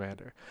cast your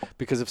commander?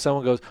 Because if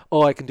someone goes,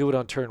 oh, I can do it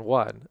on turn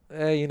 1,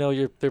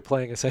 they're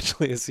playing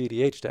essentially a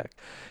CDH deck.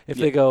 If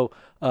they go,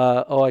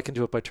 I can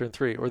do it by turn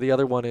 3, or the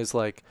other one is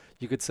like,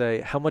 you could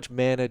say, how much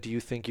mana do you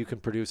think you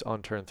can produce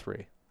on turn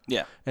 3?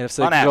 Yeah. And if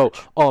they go,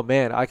 oh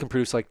man, I can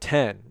produce like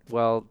 10,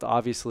 well,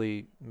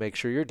 obviously make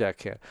sure your deck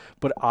can.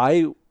 But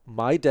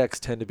my decks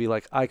tend to be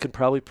like, I could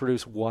probably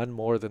produce 1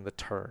 more than the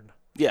turn.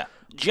 Yeah,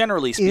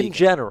 generally speaking. In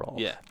general.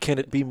 Yeah. Can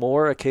it be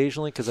more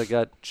occasionally because I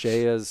got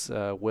Jaya's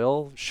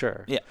will?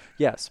 Sure. Yeah.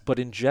 Yes, but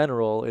in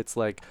general, it's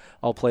like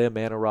I'll play a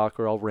mana rock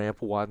or I'll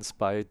ramp once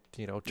by,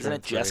 turn Isn't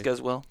it 3.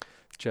 Jeska's will?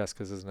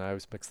 Jeska's isn't. I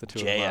always mix the two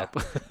Jaya. of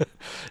them up.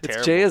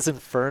 It's Jaya's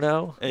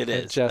Inferno and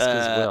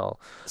Jeska's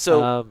will.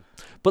 So,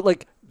 but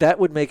like that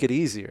would make it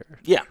easier.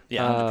 Yeah,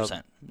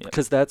 100%.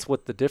 Because that's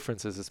what the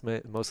difference is. It's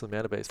mostly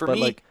mana based. But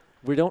like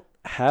we don't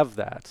have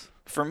that.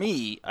 For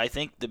me, I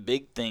think the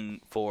big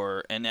thing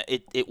and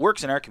it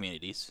works in our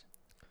communities.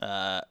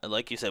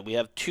 Like you said, we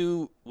have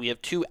two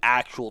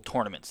actual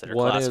tournaments that are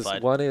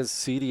classified. One is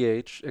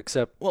CDH,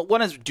 except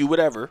one is do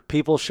whatever.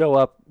 People show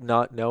up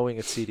not knowing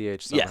it's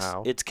CDH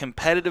somehow. Yes, it's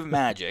competitive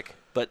Magic,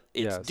 but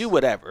it's do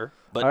whatever.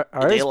 But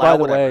ours, by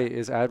the way,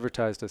 is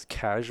advertised as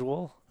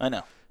casual. I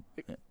know,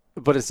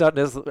 but it's not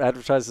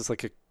advertised as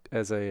like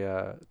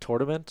a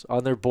tournament.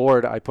 On their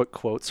board, I put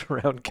quotes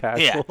around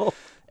casual. Yeah.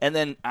 And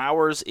then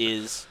ours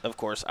is, of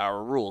course,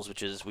 our rules,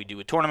 which is we do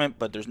a tournament,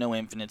 but there's no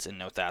infinites and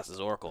no Thassa's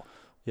Oracle.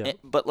 Yeah.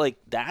 But like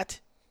that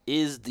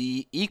is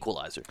the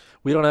equalizer.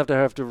 We don't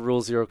have to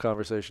Rule Zero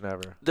conversation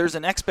ever. There's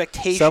an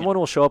expectation. Someone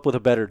will show up with a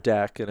better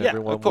deck, and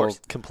everyone will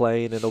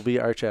complain, and it'll be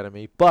arch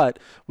enemy. But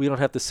we don't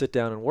have to sit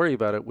down and worry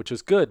about it, which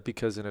is good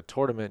because in a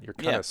tournament you're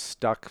kind of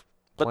stuck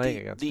playing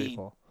against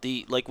people.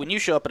 Like when you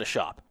show up at a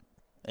shop,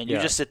 and you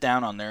just sit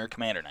down on their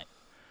Commander night.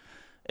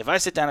 If I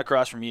sit down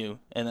across from you,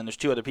 and then there's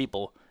 2 other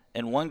people.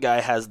 And one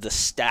guy has the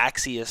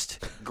staxiest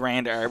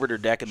Grand Arbiter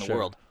deck in the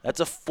world. That's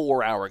a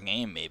 4-hour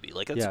game, maybe.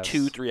 Like, that's a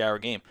 2-3-hour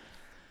game.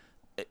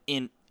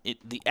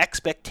 The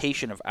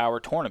expectation of our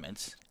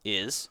tournaments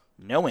is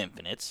no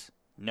infinites,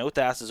 no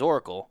Thassa's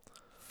Oracle,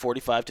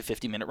 45 to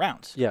 50-minute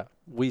rounds. Yeah,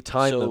 we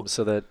time them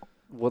so that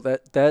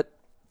that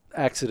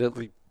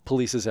accidentally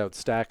polices out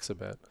stacks a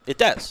bit. It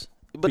does.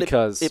 But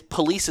it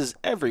polices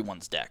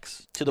everyone's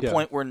decks to the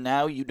point where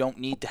now you don't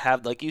need to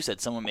have, like you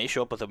said, someone may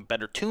show up with a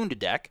better tuned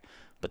deck,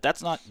 but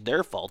that's not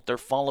their fault. They're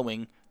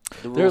following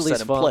the rules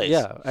set in place.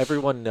 Yeah,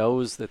 everyone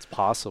knows that's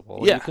possible.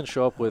 Yeah. You can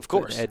show up with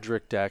an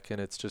Edric deck and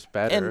it's just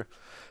better.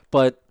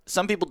 But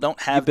some people don't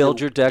have you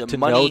build your deck to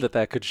know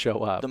that could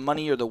show up. The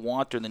money or the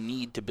want or the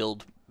need to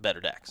build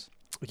better decks.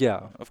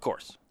 Yeah. Of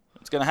course.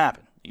 It's going to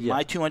happen. Yeah.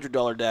 My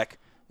 $200 deck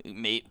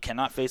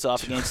cannot face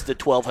off against the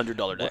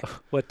 $1,200 deck.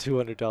 What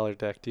 $200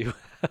 deck do you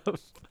have?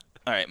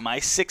 All right, my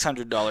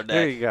 $600 deck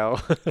there you go.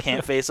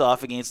 can't face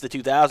off against the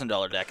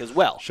 $2,000 deck as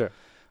well. Sure.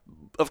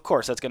 Of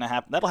course, that's going to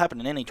happen. That'll happen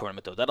in any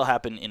tournament, though. That'll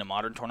happen in a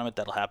Modern tournament.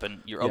 That'll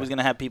happen. You're always going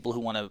to have people who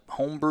want to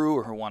homebrew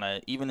or who want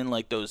to, even in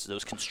like those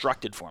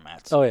constructed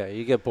formats. Oh, yeah.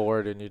 You get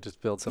bored and you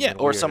just build something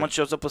or weird. someone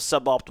shows up with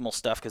suboptimal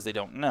stuff because they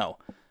don't know.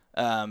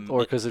 Or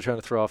because they're trying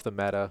to throw off the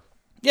meta.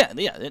 Yeah.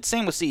 It's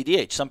same with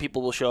CEDH. Some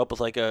people will show up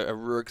with like a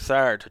Rurik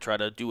Thar to try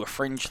to do a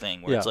fringe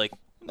thing where it's like,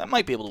 that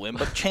might be able to win,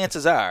 but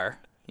chances are,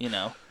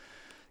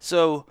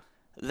 So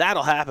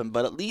that'll happen,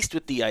 but at least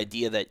with the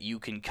idea that you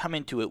can come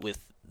into it with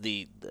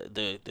the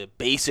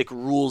basic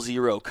Rule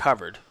Zero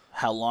covered,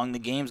 how long the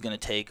game's going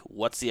to take,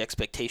 what's the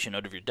expectation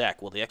out of your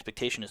deck? Well, the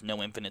expectation is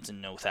no Infinites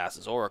and no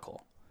Thassa's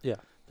Oracle. Yeah.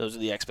 Those are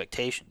the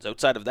expectations.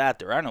 Outside of that,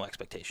 there are no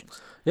expectations.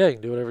 Yeah, you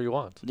can do whatever you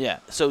want. Yeah,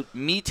 so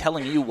me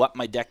telling you what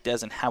my deck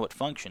does and how it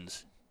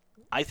functions,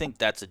 I think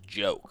that's a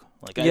joke.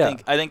 Like I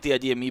think the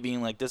idea of me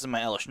being like, this is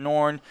my Elesh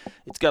Norn,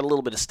 it's got a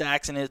little bit of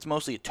stacks in it, it's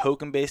mostly a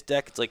token-based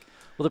deck. It's like,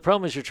 well, the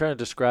problem is you're trying to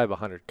describe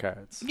 100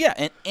 cards.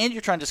 Yeah, and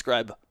you're trying to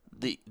describe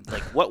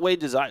what way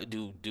does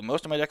do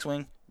most of my decks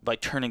win? By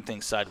turning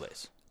things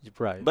sideways.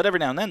 Right. But every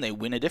now and then they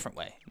win a different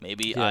way.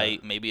 Maybe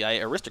I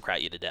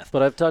aristocrat you to death.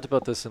 But I've talked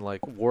about this in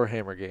like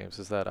Warhammer games,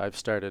 is that I've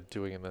started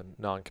doing in the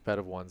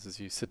non-competitive ones is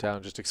you sit down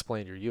and just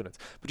explain your units.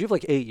 But you have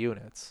like 8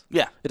 units.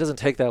 Yeah. It doesn't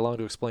take that long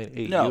to explain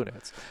 8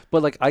 units.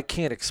 But like I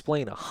can't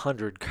explain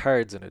 100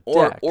 cards in a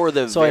deck. Or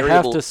the so variable I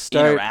have to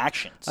start,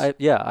 interactions. I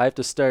have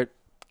to start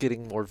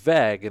getting more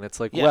vague, and it's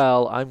like,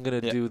 well, I'm going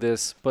to do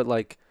this, but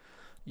like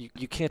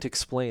you can't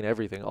explain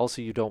everything.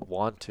 Also, you don't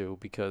want to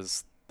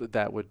because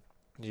that would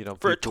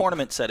for a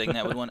tournament setting,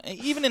 that would want.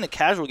 Even in a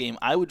casual game,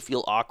 I would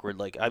feel awkward.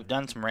 Like I've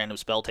done some random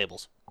spell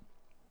tables,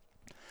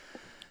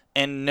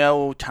 and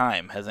no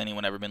time has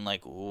anyone ever been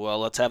like, "Well,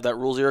 let's have that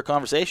Rule Zero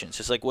conversation." It's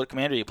just like, "What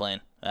commander are you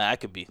playing?" That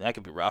could be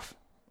rough.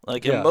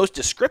 Like in most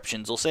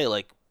descriptions, they'll say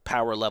like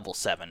power level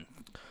 7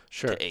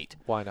 to 8.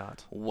 Why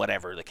not?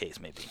 Whatever the case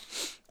may be.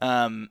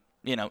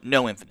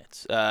 No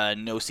Infinites,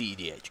 no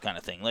CEDH kind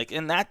of thing. Like,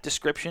 and that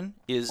description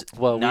is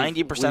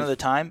 90% of the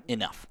time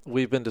enough.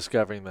 We've been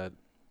discovering that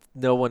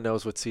no one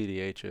knows what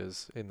CDH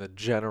is in the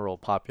general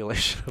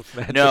population of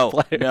Magic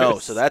players. No.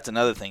 So that's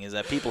another thing, is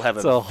that people have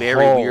a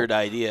very weird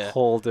idea.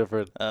 Whole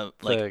different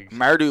like thing.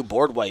 Mardu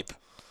Board Wipe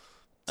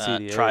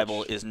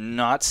Tribal is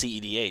not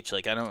CEDH.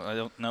 Like I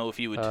don't know if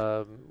you would.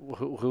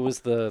 Who was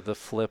the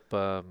flip?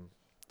 Oh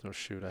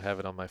shoot, I have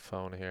it on my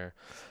phone here.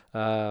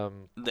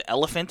 The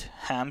Elephant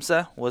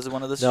Hamza was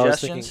one of the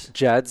suggestions.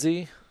 No, I was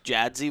thinking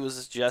Jadzi was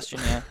a suggestion,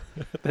 yeah.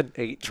 An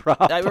 8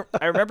 drop.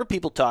 I remember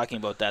people talking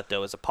about that,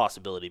 though, as a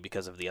possibility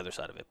because of the other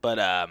side of it. But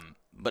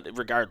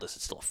regardless,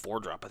 it's still a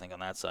 4 drop, I think, on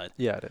that side.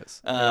 Yeah, it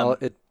is.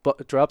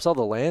 It drops all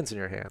the lands in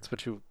your hands,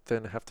 but you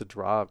then have to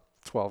draw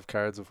 12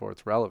 cards before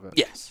it's relevant.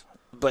 Yes.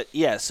 But,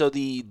 yeah, so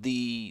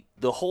the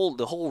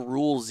whole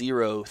Rule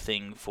Zero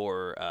thing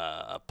for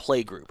a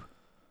play group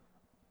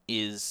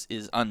is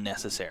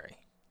unnecessary.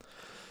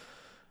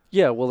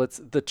 Yeah, well, it's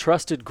the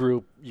trusted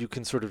group. You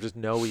can sort of just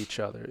know each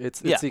other. It's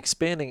the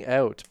expanding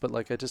out, but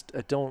like I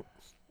don't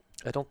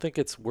think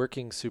it's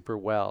working super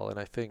well. And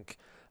I think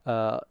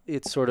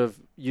it's sort of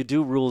you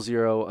do Rule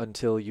Zero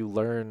until you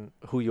learn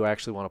who you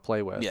actually want to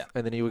play with,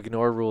 and then you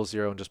ignore Rule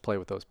Zero and just play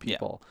with those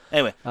people. Yeah.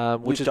 Anyway,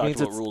 which we've talked means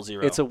about Rule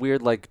Zero. It's a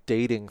weird like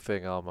dating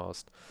thing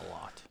almost. A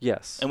lot.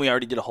 Yes. And we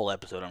already did a whole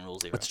episode on Rule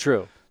Zero. It's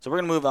true. So we're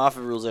gonna move off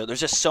of Rule Zero.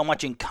 There's just so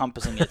much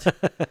encompassing it.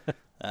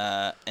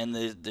 And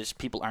there's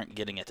people aren't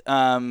getting it.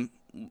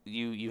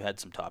 You had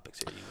some topics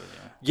here.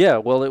 Yeah,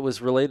 well, it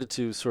was related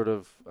to sort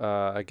of,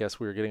 I guess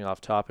we were getting off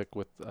topic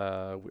with,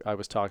 I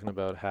was talking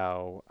about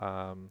how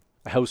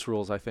house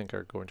rules, I think,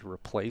 are going to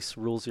replace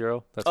Rule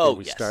Zero. That's where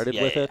we started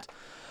with it.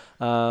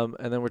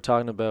 And then we're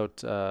talking about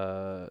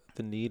the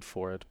need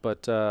for it.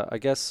 But I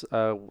guess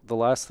the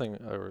last thing,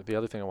 or the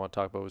other thing I want to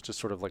talk about was just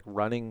sort of like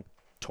running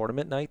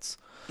tournament nights.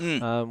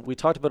 We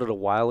talked about it a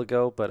while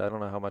ago, but I don't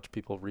know how much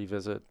people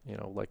revisit,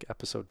 like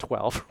episode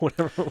 12 or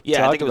whatever.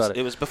 Yeah, I think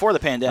it was before the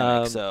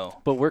pandemic.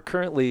 But we're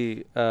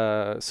currently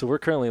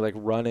like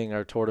running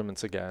our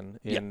tournaments again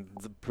in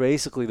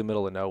basically the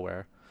middle of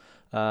nowhere.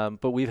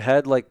 But we've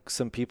had like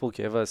some people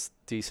give us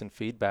decent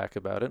feedback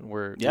about it, and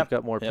we've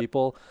got more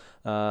people.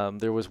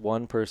 There was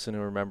one person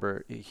who,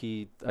 remember,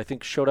 I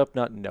think showed up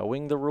not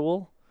knowing the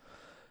rule.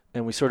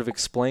 And we sort of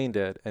explained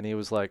it, and he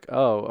was like,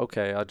 oh,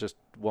 okay, I just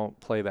won't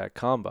play that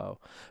combo.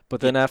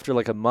 But then after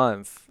like a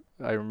month,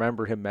 I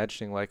remember him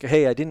mentioning like,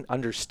 hey, I didn't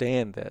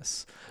understand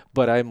this,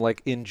 but I'm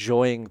like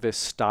enjoying this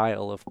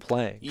style of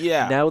playing.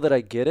 Yeah. Now that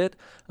I get it,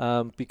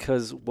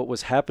 because what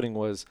was happening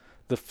was,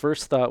 the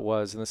first thought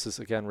was, and this is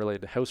again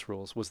related to house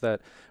rules, was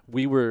that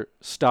we were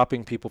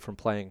stopping people from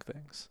playing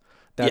things.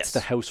 That's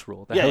the house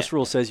rule. The house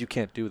rule says you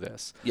can't do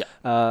this. Yeah.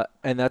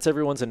 And that's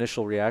everyone's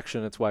initial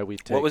reaction. It's why we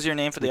take. What was your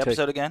name for the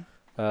episode again?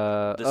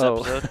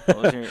 Episode? What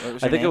was your I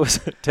think name? It was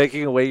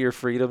taking away your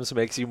freedoms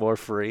makes you more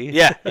free.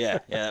 Yeah.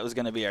 That was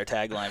going to be our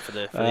tagline for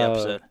the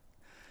episode.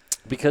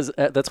 Because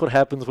that's what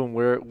happens when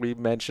we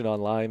mention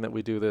online that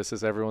we do this.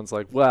 Is everyone's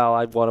like, well,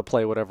 I want to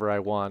play whatever I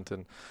want,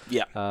 and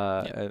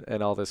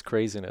and all this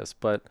craziness.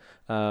 But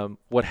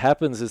what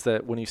happens is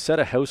that when you set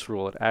a house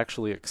rule, it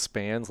actually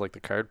expands like the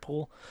card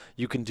pool.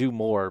 You can do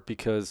more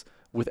because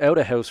without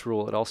a house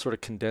rule, it all sort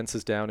of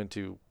condenses down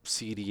into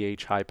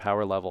CEDH, high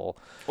power level,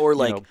 or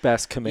like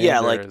best commanders. Yeah,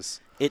 like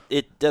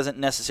it doesn't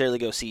necessarily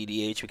go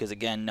CEDH because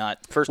again, not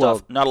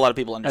a lot of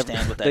people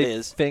understand what that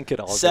is. Think it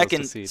all goes to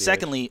CEDH.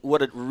 Secondly,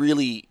 what it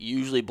really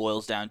usually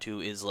boils down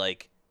to is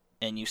like,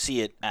 and you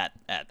see it at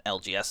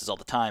LGSs all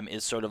the time,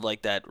 is sort of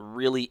like that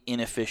really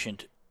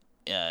inefficient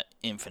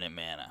infinite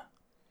mana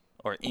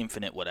or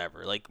infinite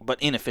whatever, like,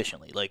 but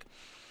inefficiently, like.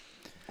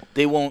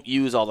 They won't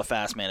use all the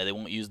fast mana. They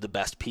won't use the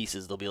best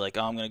pieces. They'll be like,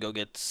 oh, I'm going to go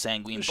get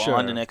Sanguine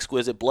Bond and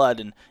Exquisite Blood,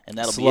 and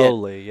that'll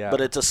Slowly, be it. Yeah.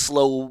 But it's a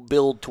slow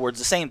build towards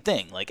the same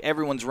thing. Like,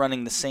 everyone's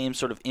running the same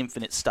sort of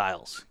infinite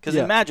styles. Because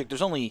in Magic,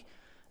 there's only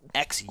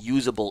X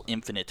usable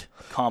infinite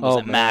combos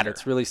that matter.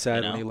 It's really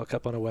sad when you look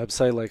up on a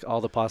website, like,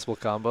 all the possible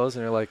combos, and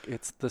you're like,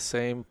 it's the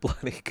same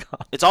bloody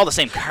combo. It's all the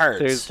same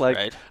cards,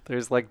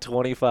 There's like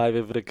 25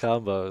 infinite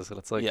combos, and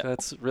it's like,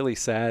 that's really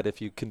sad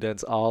if you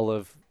condense all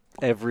of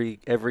every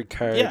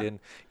card in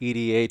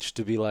EDH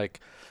to be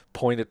like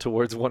pointed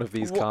towards one of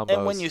these combos.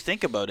 And when you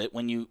think about it,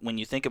 when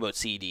you think about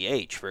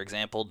CEDH, for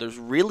example, there's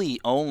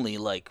really only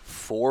like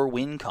 4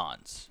 win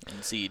cons in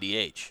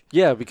CEDH.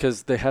 Yeah,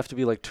 because they have to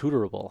be like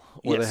tutorable,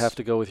 or they have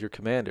to go with your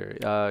commander.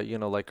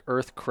 Like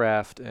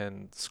Earthcraft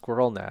and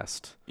Squirrel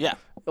Nest. Yeah,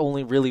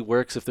 only really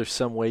works if there's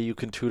some way you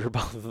can tutor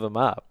both of them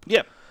up.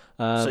 Yeah.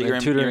 So you're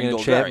tutoring and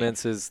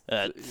enchantments is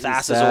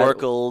Thassa's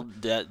Oracle,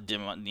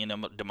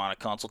 Demonic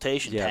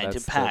Consultation,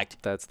 Tainted Pact,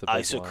 that's the big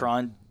Isochron,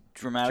 one.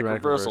 Dramatic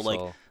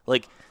Reversal.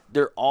 Like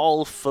they're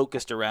all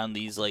focused around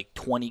these like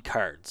 20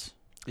 cards.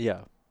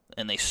 Yeah.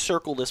 And they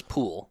circle this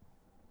pool,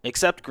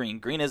 except green.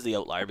 Green is the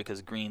outlier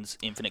because green's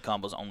infinite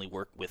combos only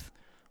work with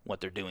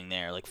what they're doing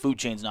there. Like Food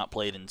Chain's not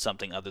played in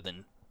something other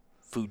than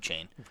Food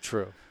Chain.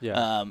 True.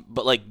 Yeah.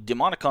 But like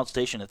Demonic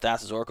Consultation and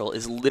Thassa's Oracle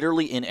is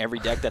literally in every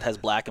deck that has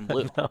black and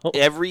blue.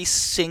 Every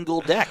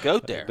single deck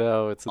out there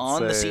it's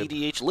on the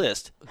CEDH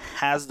list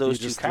has those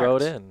two cards. You just throw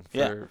it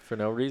in for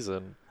no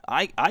reason.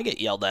 I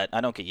get yelled at.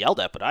 I don't get yelled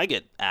at, but I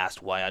get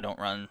asked why I don't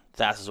run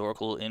Thassa's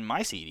Oracle in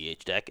my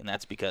CEDH deck, and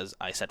that's because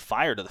I set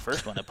fire to the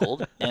first one I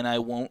pulled, and I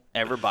won't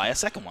ever buy a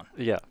second one.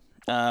 Yeah.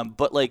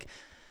 But like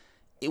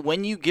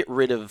when you get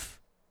rid of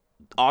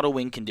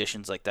auto-win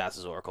conditions like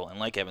Thassa's Oracle, and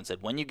like Evan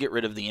said, when you get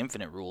rid of the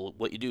infinite rule,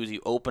 what you do is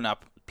you open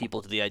up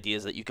people to the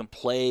ideas that you can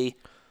play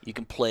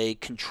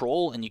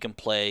control and you can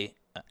play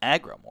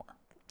aggro more.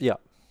 Yeah.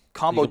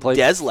 Combo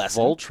Des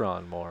lesson.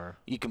 Voltron more.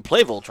 You can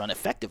play Voltron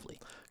effectively.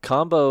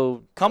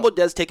 Combo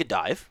Des take a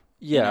dive.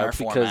 Yeah, in our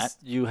because format.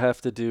 You have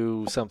to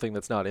do something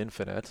that's not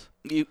infinite.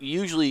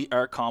 Usually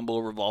our combo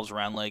revolves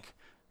around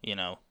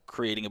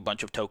creating a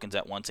bunch of tokens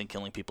at once and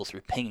killing people through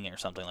pinging or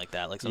something like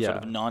that, like some sort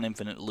of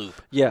non-infinite loop.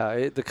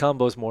 Yeah, the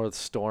combo's more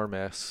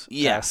Storm-esque.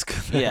 Yeah,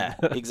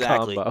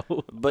 exactly.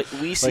 Combo. But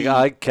we see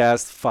I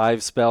cast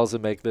 5 spells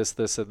and make this,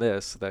 and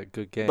this. That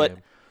good game. But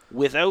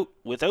without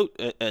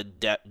a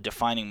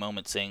defining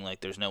moment saying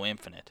like there's no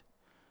infinite,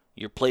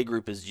 your play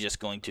group is just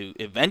going to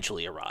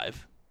eventually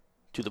arrive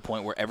to the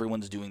point where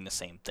everyone's doing the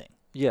same thing.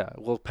 Yeah,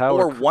 well,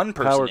 power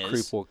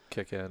creep will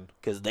kick in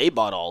because they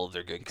bought all of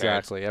their good cards.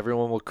 Exactly,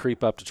 everyone will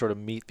creep up to sort of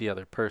meet the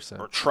other person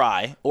or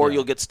try, or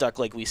you'll get stuck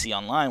like we see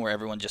online where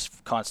everyone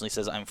just constantly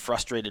says, "I'm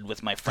frustrated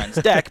with my friend's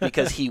deck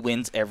because he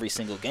wins every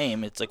single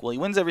game." It's like, well, he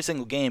wins every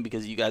single game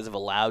because you guys have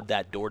allowed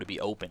that door to be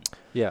open.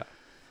 Yeah,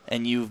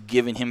 and you've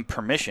given him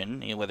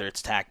permission, whether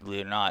it's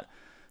tactically or not,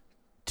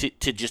 to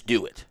just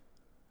do it.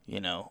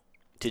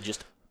 To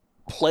just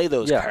play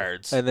those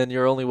cards. And then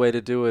your only way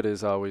to do it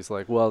is always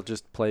like, well,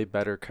 just play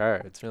better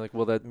cards. And you're like,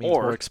 well, that means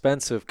more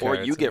expensive cards.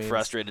 Or you get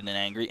frustrated and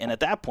angry. And at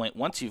that point,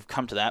 once you've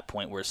come to that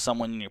point where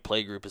someone in your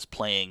play group is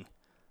playing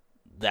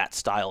that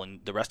style and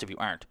the rest of you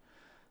aren't,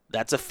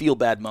 that's a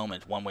feel-bad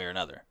moment one way or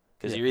another.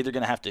 Because you're either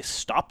going to have to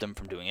stop them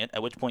from doing it,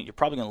 at which point you're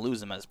probably going to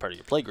lose them as part of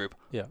your play group,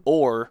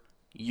 or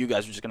you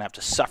guys are just going to have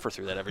to suffer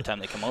through that every time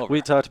they come over.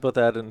 We talked about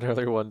that in an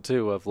earlier one,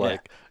 too, of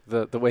like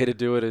the way to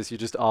do it is you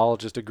just all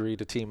agree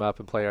to team up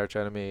and play Arch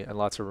Enemy and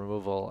lots of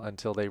removal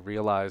until they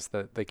realize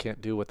that they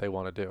can't do what they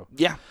want to do.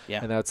 Yeah.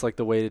 And that's like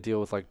the way to deal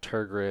with like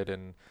Turgid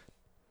and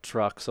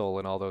Truxel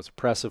and all those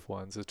oppressive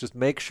ones is just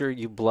make sure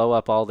you blow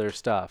up all their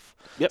stuff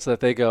so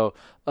that they go,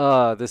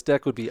 this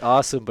deck would be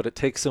awesome, but it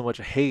takes so much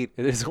hate,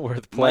 it isn't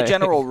worth playing. My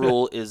general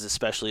rule is,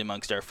 especially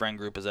amongst our friend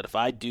group, is that if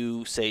I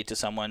do say to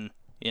someone,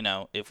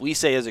 if we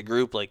say as a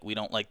group, like, we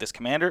don't like this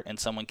commander and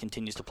someone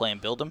continues to play and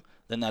build them,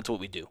 then that's what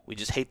we do. We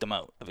just hate them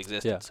out of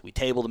existence. We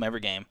table them every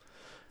game.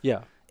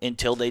 Yeah.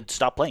 Until they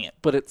stop playing it.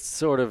 But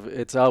it's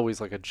always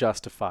like a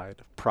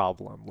justified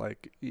problem.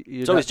 Like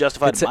it's always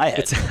justified in my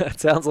head. It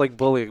sounds like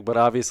bullying, but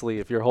obviously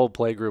if your whole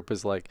play group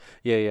is like,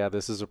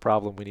 this is a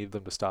problem, we need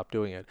them to stop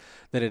doing it,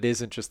 then it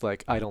isn't just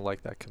like, I don't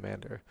like that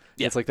commander.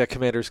 Yeah. It's like that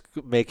commander's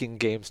making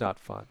games not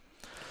fun.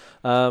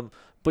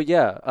 But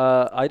yeah,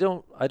 I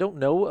don't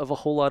know of a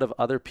whole lot of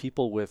other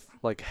people with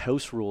like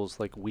house rules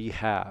like we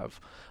have.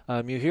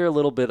 You hear a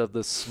little bit of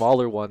the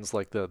smaller ones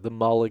like the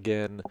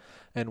mulligan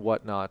and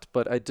whatnot,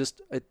 but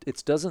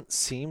it doesn't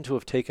seem to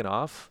have taken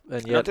off,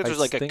 and yet I think there's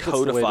like a it's the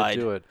way to codified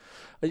do it.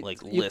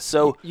 list.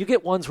 So you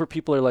get ones where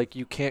people are like,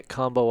 you can't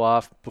combo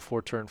off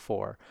before turn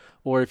 4,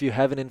 or if you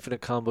have an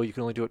infinite combo, you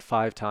can only do it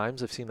 5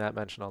 times. I've seen that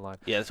mentioned online.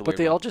 Yeah, it's a but weird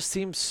they one. all just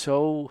seem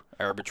so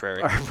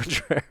arbitrary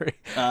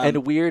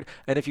and weird.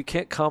 And if you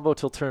can't combo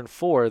till turn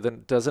 4,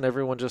 then doesn't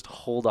everyone just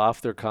hold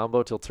off their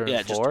combo till turn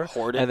 4? Just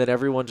hoard it. And then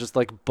everyone just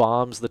like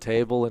bombs the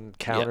table and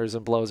counters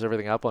and blows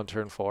everything up on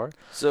turn 4.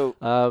 So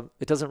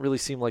it doesn't really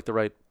seem like the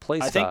right play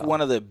style. I think one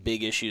of the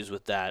big issues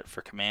with that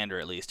for Commander,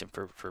 at least, and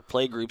for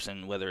play groups,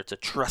 and whether it's a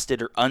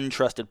trusted or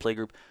untrusted play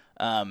group,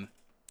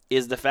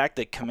 is the fact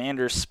that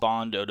Commander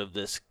spawned out of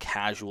this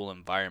casual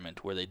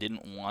environment where they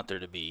didn't want there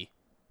to be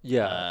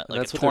like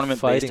that's a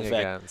tournament-based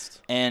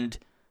effect. Against.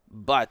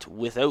 But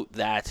without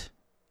that,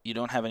 you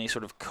don't have any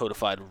sort of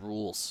codified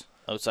rules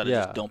outside of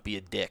just don't be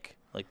a dick.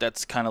 Like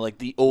that's kind of like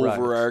the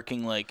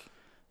overarching, like,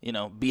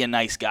 be a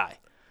nice guy.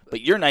 But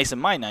your nice and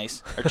my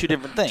nice are two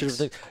different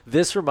things.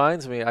 This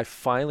reminds me, I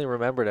finally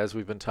remembered as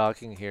we've been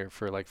talking here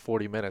for like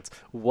 40 minutes,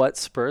 what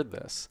spurred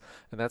this.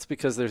 And that's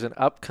because there's an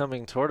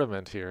upcoming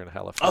tournament here in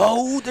Halifax.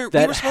 Oh, we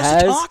were supposed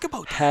to talk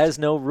about that. Has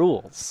no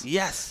rules.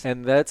 Yes.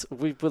 And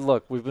we've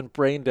been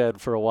brain dead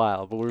for a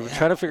while, but we've been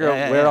trying to figure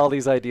out where all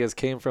these ideas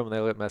came from, and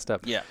they get messed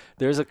up. Yeah.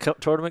 There's a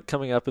tournament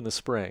coming up in the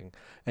spring,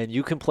 and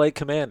you can play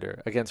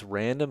Commander against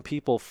random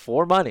people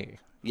for money.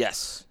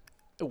 Yes.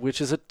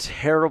 Which is a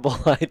terrible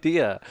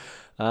idea.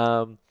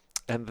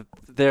 And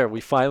there, we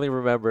finally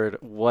remembered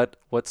what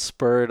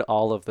spurred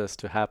all of this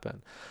to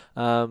happen.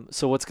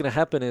 So what's going to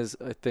happen is,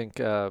 I think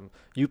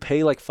you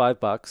pay like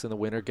 $5 and the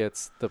winner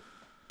gets the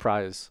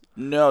prize.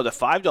 No, the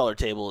 $5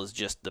 table is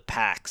just the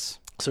packs.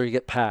 So you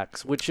get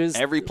packs, which is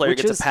every player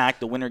gets a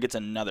pack. The winner gets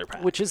another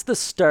pack, which is the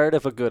start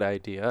of a good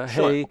idea.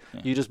 Sure. Hey,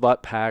 you just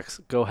bought packs.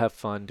 Go have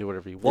fun. Do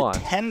whatever you want.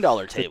 The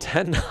 $10 table. The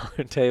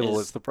 $10 table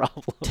is the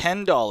problem.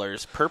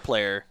 $10 per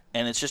player,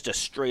 and it's just a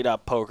straight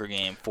up poker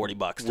game.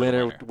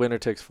 $40. Winner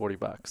takes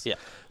 $40. Yeah.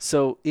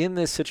 So in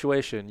this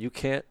situation, you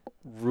can't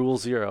rule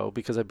 0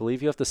 because I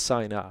believe you have to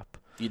sign up.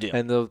 You do.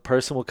 And the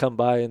person will come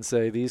by and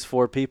say, these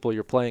 4 people,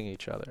 you're playing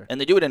each other. And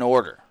they do it in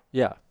order.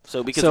 Yeah.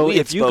 So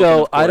if you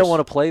go, I don't want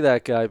to play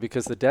that guy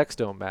because the decks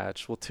don't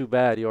match. Well, too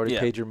bad. You already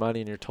paid your money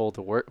and you're told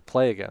to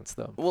play against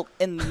them. Well,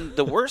 and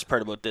the worst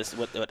part about this,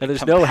 what and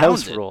there's no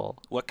house rule.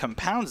 What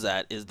compounds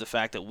that is the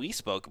fact that we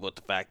spoke about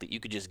the fact that you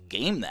could just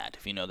game that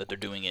if you know that they're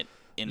doing it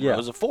in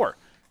rows of 4.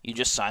 You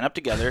just sign up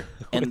together,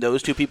 and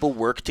those 2 people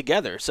work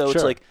together. So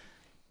it's like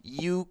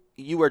you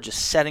are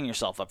just setting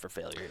yourself up for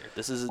failure here.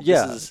 This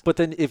is but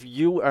then if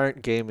you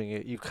aren't gaming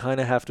it, you kind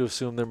of have to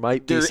assume there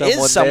might be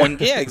someone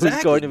there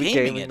who's going to be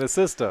gaming the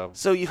system.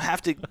 So you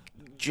have to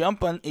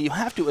you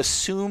have to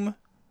assume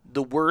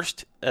the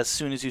worst as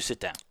soon as you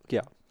sit down.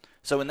 Yeah.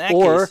 So in that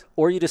case,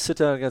 or you just sit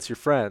down against your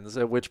friends,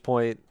 at which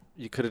point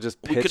you could have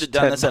just pitched. We could have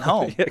done this at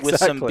home with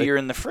some beer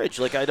in the fridge.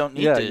 Like I don't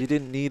need to. Yeah, you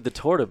didn't need the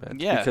tournament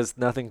because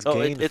nothing's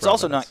gained. It's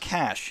also not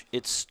cash.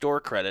 It's store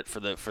credit for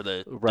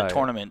the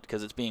tournament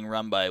because it's being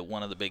run by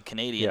one of the big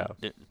Canadian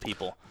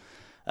people.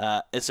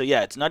 And so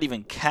it's not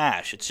even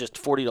cash. It's just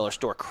 $40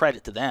 store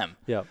credit to them.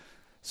 Yeah.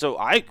 So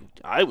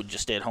I would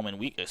just stay at home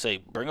and say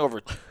bring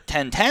over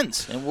 10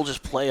 tens and we'll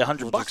just play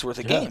 $100 worth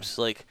of games.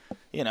 Like,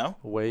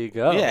 away you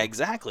go. Yeah,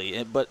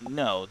 exactly. But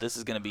no, this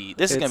is gonna be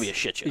a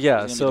shit show.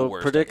 Yeah. So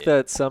predict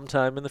that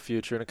sometime in the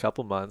future, in a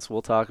couple months,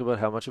 we'll talk about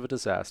how much of a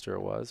disaster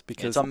it was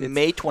because it's on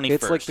May 21st.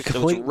 It's like the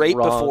complete it's right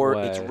before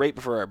way. It's right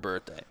before our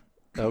birthday.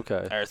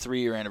 Okay. Our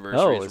 3-year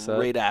anniversary is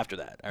right after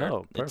that.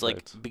 Perfect. It's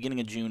like beginning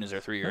of June is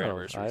our 3-year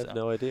anniversary. I have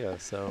no idea.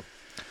 So.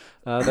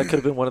 That could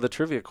have been one of the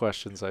trivia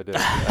questions I did,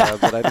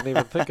 but I didn't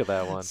even think of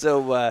that one.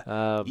 So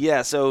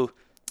so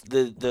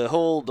the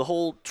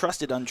whole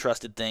trusted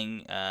untrusted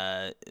thing,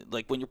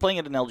 like when you're playing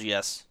at an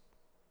LGS,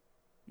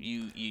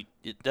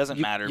 it doesn't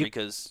matter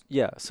because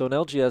so in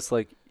LGS,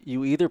 like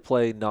you either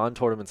play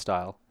non-tournament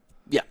style,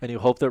 and you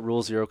hope that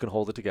Rule 0 can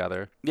hold it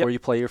together, or you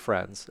play your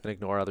friends and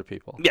ignore other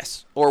people.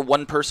 Yes, or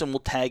one person will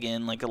tag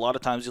in. Like a lot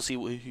of times, you'll see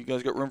you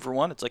guys got room for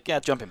one. It's like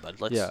jump in, bud.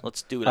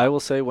 Let's do it. I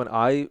will say when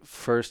I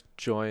first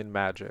joined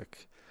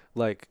Magic,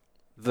 like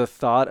the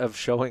thought of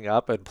showing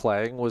up and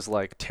playing was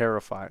like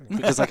terrifying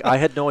because like I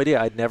had no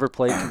idea. I'd never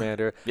played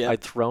Commander.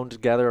 I'd thrown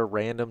together a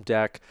random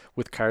deck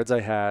with cards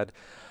I had.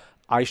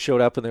 I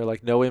showed up and they're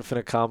like, no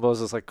infinite combos.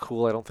 I was like,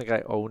 cool, I don't think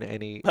I own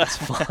any. It's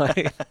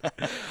fine.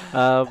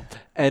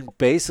 And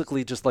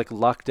basically just like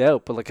lucked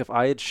out. But like if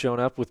I had shown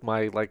up with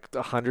my like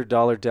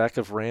 $100 deck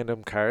of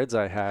random cards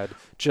I had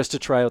just to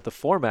try out the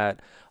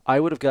format, I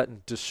would have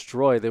gotten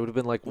destroyed. They would have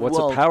been like, what's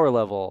a power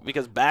level?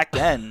 Because back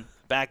then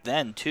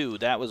too,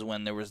 that was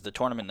when there was the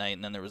tournament night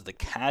and then there was the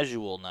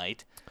casual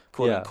night,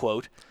 quote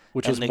unquote.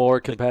 Which is more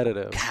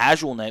competitive.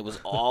 Casual night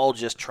was all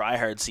just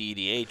tryhard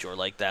CEDH or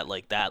like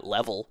that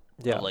level.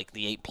 Like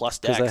the 8+ decks.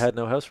 Because they had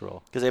no house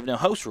rule. Because they have no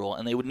house rule,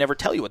 and they would never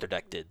tell you what their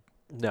deck did.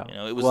 No.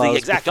 It was the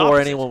exact before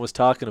opposite. anyone was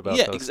talking about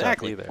those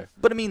exactly. stuff either.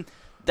 But I mean,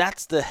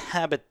 that's the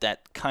habit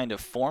that kind of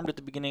formed at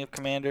the beginning of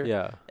Commander.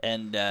 Yeah.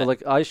 And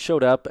but I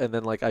showed up and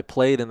then I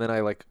played and then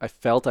I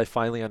felt I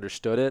finally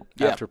understood it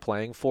after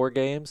playing 4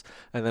 games,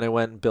 and then I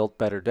went and built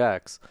better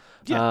decks.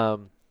 Yeah.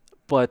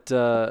 But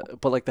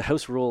the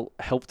house rule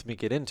helped me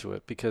get into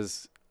it,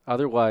 because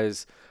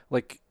otherwise,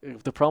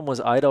 the problem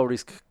was I'd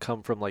always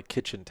come from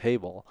kitchen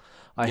table.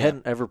 I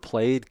hadn't ever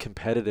played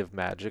competitive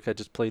Magic. I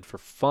just played for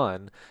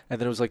fun. And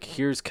then it was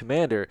here's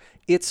Commander.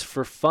 It's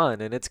for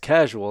fun and it's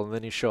casual. And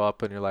then you show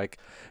up and you're like,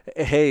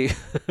 hey,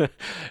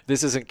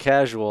 this isn't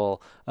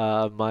casual.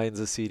 Mine's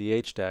a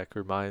CDH deck,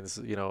 or mine's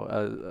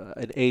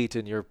an 8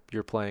 and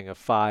you're playing a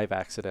 5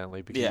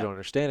 accidentally because you don't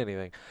understand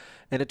anything.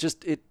 And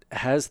it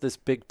has this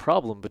big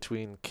problem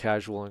between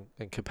casual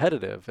and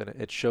competitive, and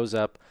it shows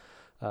up.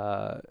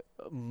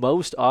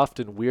 Most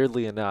often,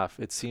 weirdly enough,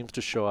 it seems to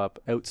show up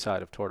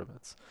outside of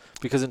tournaments,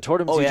 because in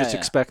tournaments you just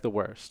expect the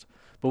worst.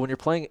 But when you're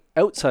playing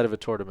outside of a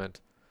tournament,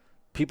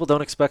 people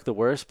don't expect the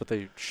worst, but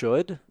they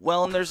should.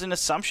 Well, and there's an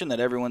assumption that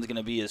everyone's going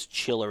to be as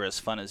chill or as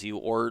fun as you,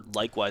 or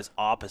likewise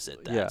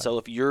opposite that. Yeah. So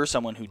if you're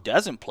someone who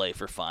doesn't play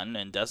for fun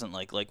and doesn't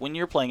like when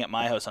you're playing at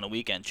my house on a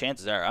weekend,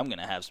 chances are I'm going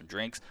to have some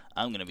drinks.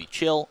 I'm going to be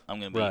chill.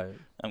 I'm going to be. Right.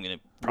 I'm going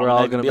to. We're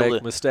all going to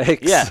make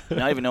mistakes. Yeah.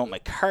 Not even know what my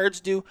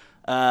cards do.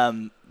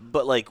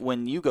 But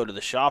when you go to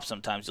the shop,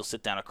 sometimes you'll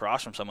sit down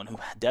across from someone who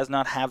does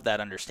not have that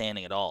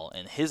understanding at all,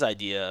 and his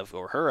idea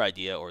or her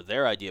idea or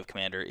their idea of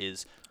Commander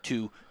is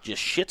to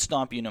just shit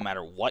stomp you no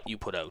matter what you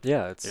put out.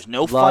 Yeah, there's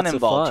no fun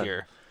involved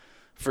here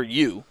for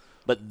you,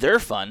 but their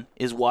fun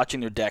is watching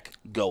their deck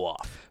go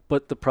off.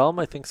 But the problem,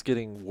 I think, is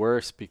getting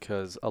worse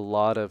because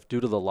due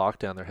to the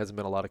lockdown, there hasn't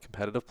been a lot of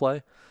competitive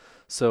play.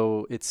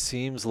 So it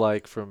seems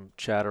like from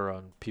chatter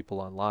on people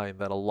online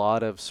that a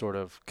lot of sort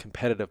of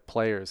competitive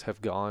players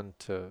have gone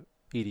to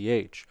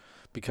EDH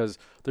because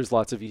there's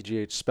lots of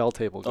EDH spell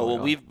table going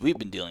on. We've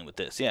been dealing with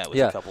this, with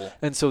a couple.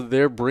 And so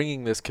they're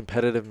bringing this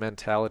competitive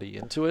mentality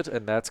into it,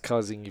 and that's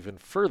causing even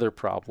further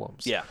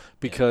problems. Yeah.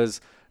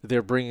 Because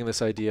they're bringing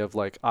this idea of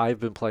I've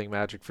been playing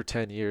Magic for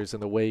 10 years,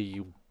 and the way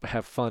you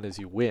have fun is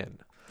you win.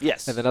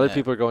 Yes. And then other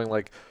people are going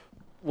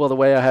well, the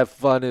way I have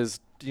fun is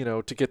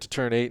to get to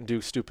turn 8 and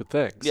do stupid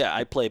things. Yeah,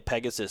 I play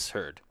Pegasus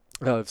Herd.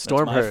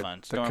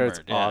 Stormherd. The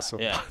card's awesome,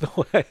 by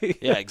the way.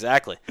 Yeah,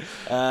 exactly.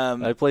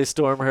 I play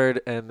Stormherd,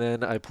 and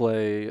then I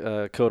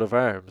play Coat of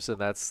Arms, and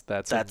that's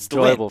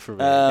enjoyable for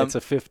me. It's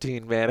a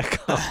 15 mana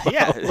combo.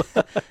 Yeah,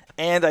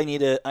 and I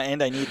need that.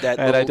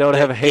 And I don't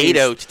have haste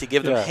 8-out to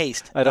give them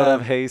haste. I don't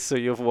have haste, so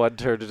you have one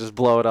turn to just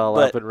blow it all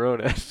up and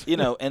ruin it.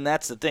 And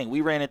that's the thing. We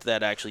ran into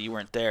that actually. You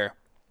weren't there.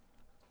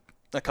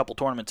 A couple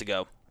tournaments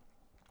ago,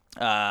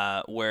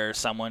 where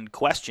someone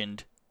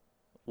questioned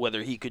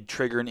whether he could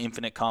trigger an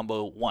infinite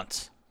combo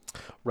once.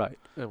 Right.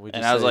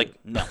 And I was like,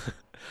 no.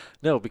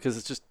 No,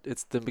 because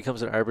it then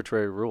becomes an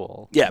arbitrary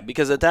rule. Yeah,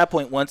 because at that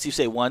point, once you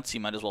say once, you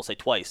might as well say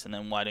twice. And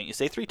then why don't you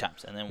say 3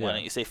 times? And then why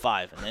don't you say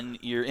 5? And then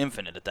you're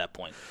infinite at that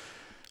point.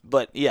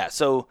 But, yeah,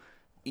 so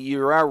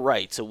you are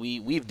right. So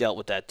we've dealt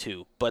with that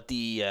too. But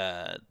the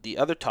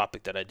other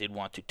topic that I did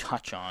want to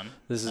touch on.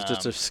 This is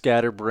just a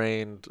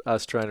scatterbrained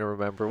us trying to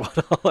remember what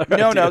all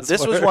our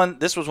this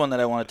was one that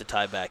I wanted to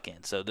tie back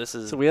in. So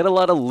we had a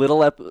lot of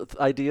little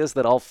ideas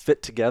that all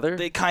fit together.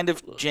 They kind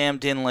of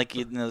jammed in like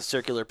the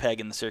circular peg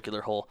in the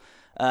circular hole.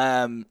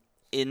 And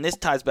this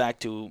ties back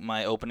to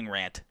my opening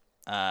rant.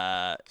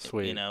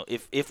 Sweet.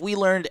 If we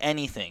learned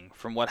anything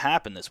from what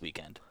happened this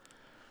weekend,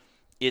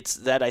 it's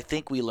that I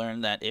think we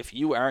learned that if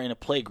you are in a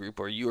play group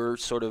or you're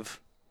sort of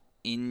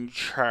in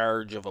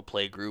charge of a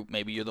play group,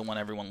 maybe you're the one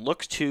everyone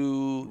looks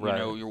to, right.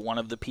 You're one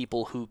of the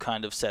people who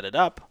kind of set it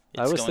up.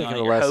 I was thinking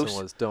the lesson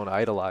was don't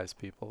idolize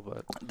people,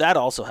 but that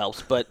also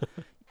helps. But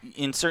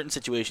in certain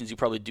situations, you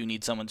probably do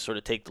need someone to sort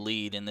of take the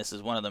lead, and this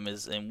is one of them.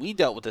 And we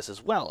dealt with this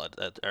as well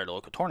at our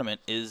local tournament,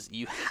 is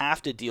you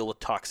have to deal with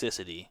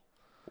toxicity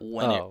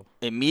when it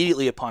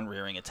immediately upon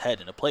rearing its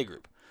head in a play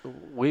group.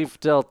 We've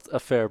dealt a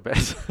fair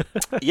bit.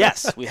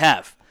 Yes, we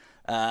have.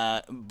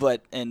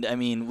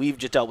 We've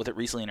just dealt with it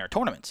recently in our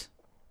tournaments,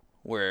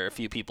 where a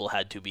few people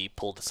had to be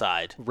pulled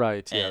aside,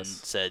 right? And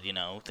said,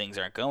 things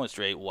aren't going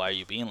straight. Why are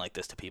you being like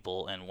this to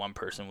people? And one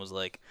person was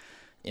like,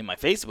 in my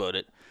face about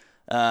it.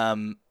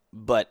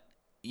 But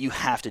you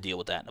have to deal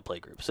with that in a play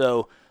group.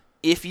 So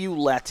if you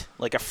let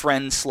a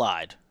friend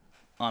slide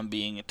on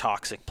being a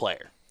toxic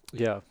player,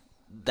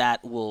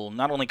 that will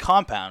not only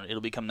compound, it'll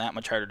become that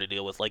much harder to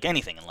deal with, like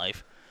anything in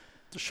life.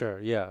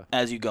 Sure, yeah.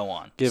 As you go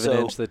on. Give an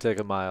inch, they take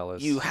a mile,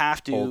 as you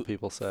have to, old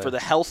people say. For the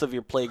health of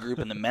your play group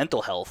and the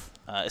mental health,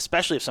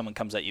 especially if someone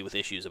comes at you with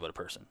issues about a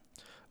person.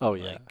 Oh,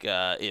 yeah.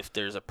 If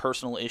there's a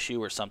personal issue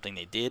or something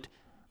they did,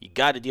 you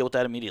got to deal with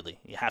that immediately.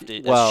 You have to,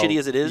 as shitty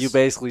as it is. You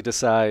basically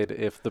decide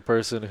if the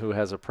person who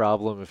has a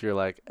problem, if you're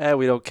like,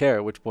 we don't care,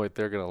 at which point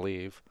they're going to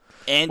leave.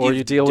 Or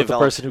you deal with the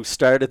person who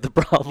started the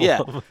problem.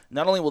 Yeah.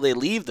 Not only will they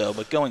leave, though,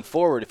 but going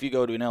forward, if you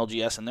go to an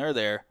LGS and they're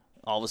there,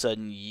 all of a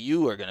sudden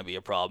you are going to be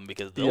a problem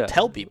because they'll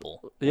tell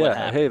people what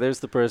happened. Hey, there's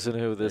the person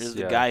who There's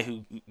the guy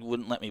who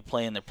wouldn't let me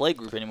play in their play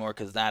group anymore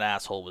because that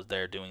asshole was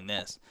there doing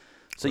this.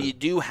 So you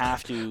do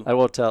have to. I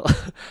won't tell.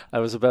 I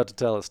was about to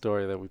tell a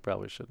story that we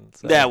probably shouldn't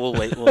say. Yeah, we'll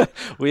wait.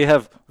 We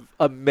have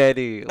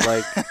many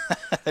like.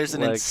 There's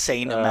an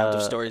insane amount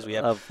of stories we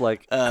have of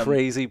like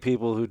crazy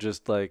people who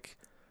just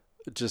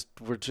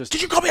were just.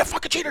 Did you call me a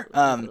fucking cheater?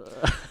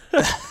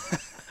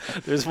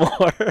 There's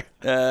more.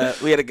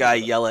 We had a guy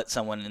yell at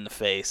someone in the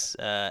face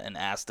and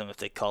asked them if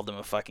they called them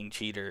a fucking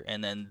cheater,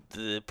 and then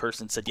the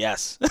person said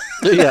yes.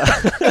 Yeah,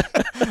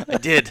 I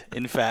did,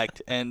 in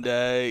fact, and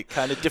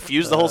kind of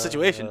diffused the whole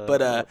situation. But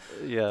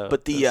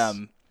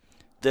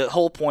the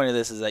whole point of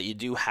this is that you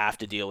do have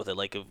to deal with it.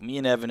 Like, if me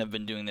and Evan have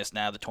been doing this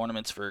now, the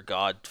tournaments for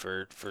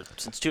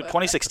since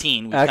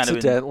 2016, we've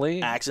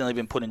accidentally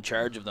been put in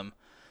charge of them,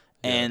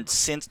 and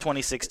since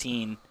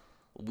 2016.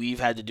 We've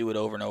had to do it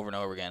over and over and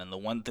over again. And the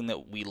one thing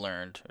that we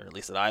learned, or at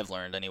least that I've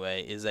learned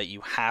anyway, is that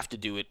you have to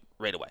do it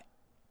right away.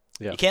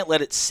 Yeah. You can't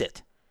let it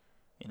sit.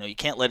 You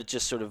can't let it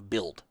just sort of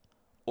build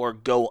or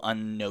go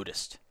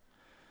unnoticed.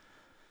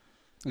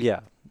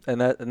 Yeah,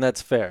 and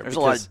that's fair. There's a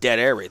lot of dead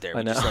air right there.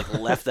 We just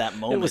left that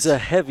moment. It was a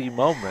heavy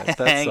moment,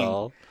 that's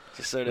all.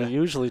 Just sort of. We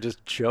usually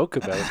just joke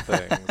about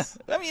things.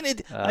 I mean,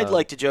 I'd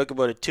like to joke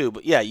about it too,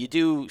 but yeah, you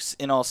do,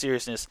 in all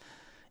seriousness.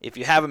 If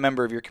you have a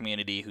member of your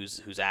community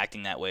who's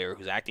acting that way or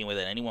who's acting with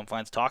it, anyone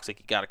finds toxic,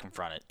 you got to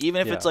confront it.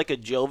 Even if it's like a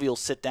jovial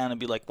sit down and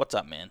be like, "What's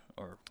up, man?"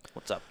 or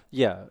 "What's up?"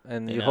 Yeah,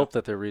 and you hope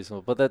that they're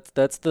reasonable. But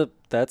that's the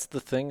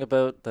thing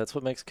about that's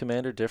what makes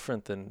Commander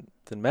different than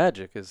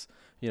Magic is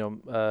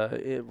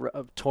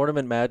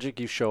tournament Magic.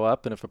 You show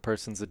up, and if a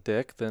person's a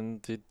dick, then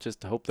you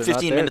just hope they're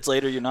 15 not minutes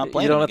later, you're not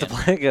playing. You don't have to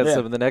play against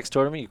them. In the next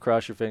tournament, you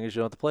cross your fingers.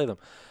 You don't have to play them.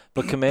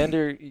 But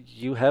Commander,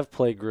 you have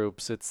play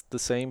groups. It's the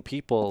same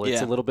people.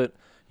 It's a little bit.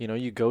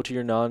 You go to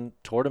your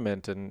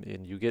non-tournament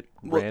and you get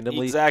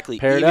randomly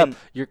paired up.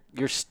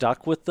 You're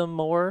stuck with them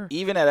more.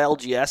 Even at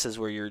LGSs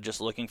where you're just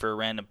looking for a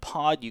random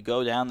pod, you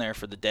go down there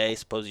for the day.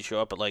 Suppose you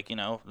show up at the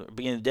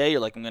beginning of the day. You're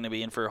like, I'm going to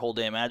be in for a whole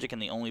day of Magic,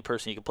 and the only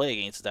person you can play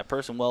against is that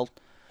person. Well,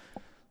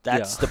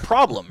 that's the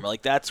problem.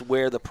 Like, that's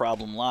where the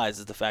problem lies,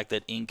 is the fact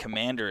that in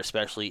Commander,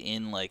 especially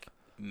in like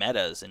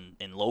metas and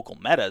in local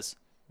metas,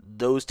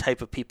 those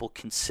type of people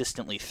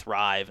consistently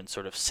thrive and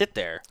sort of sit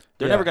there.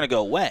 They're never going to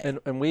go away.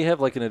 And we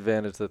have like an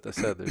advantage that they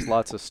said there's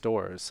lots of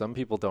stores. Some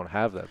people don't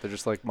have that. They're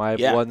just like, I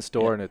have one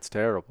store and it's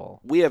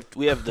terrible. We have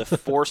the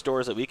 4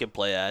 stores that we can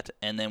play at,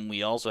 and then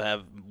we also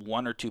have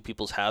 1 or 2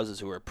 people's houses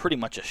who are pretty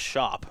much a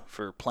shop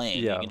for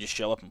playing. You can just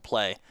show up and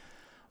play.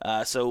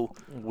 So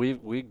we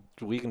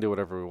can do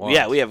whatever we want.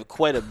 Yeah, we have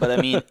quite a. But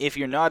I mean, if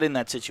you're not in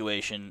that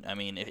situation,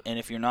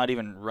 if you're not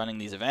even running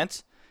these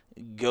events,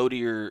 go to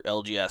your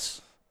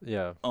LGS.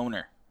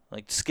 Owner.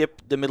 Like,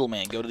 skip the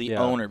middleman. Go to the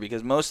owner,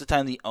 because most of the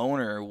time the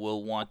owner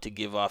will want to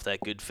give off that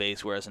good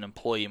face, whereas an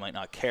employee might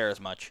not care as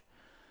much.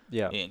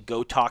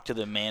 Go talk to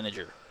the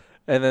manager.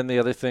 And then the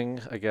other thing,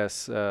 I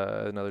guess,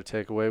 another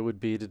takeaway would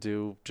be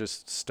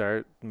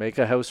to make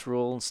a house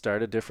rule and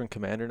start a different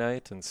Commander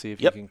night and see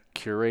if you can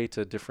curate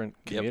a different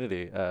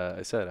community.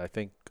 I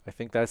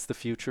think that's the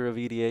future of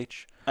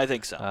EDH. I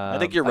think so. I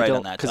think you're right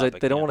on that topic.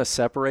 Because they don't want to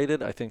separate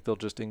it. I think they'll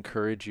just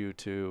encourage you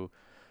to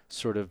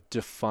sort of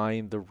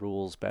define the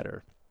rules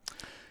better.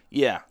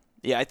 Yeah.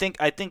 I think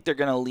they're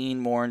going to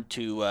lean more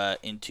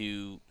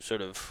into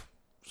sort of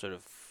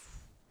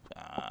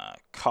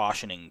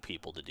cautioning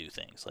people to do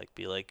things, like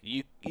be like,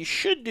 you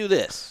should do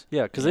this.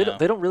 Yeah, because they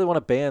don't really want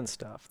to ban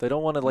stuff. They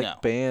don't want to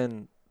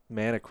ban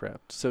Mana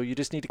Crypt. So you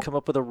just need to come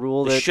up with a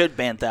rule that should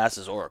ban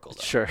Thassa's Oracle,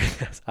 though. Sure,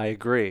 yes, I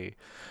agree.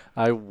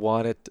 I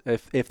want it.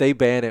 If they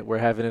ban it, we're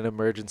having an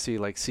emergency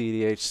like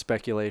CDH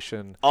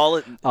speculation.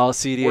 All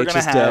CDH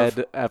is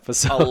dead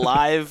episode.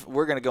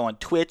 We're gonna go on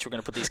Twitch. We're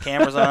gonna put these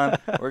cameras on.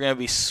 We're gonna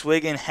be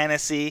swigging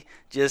Hennessy,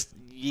 just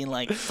being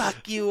like,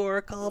 "Fuck you,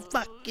 Oracle.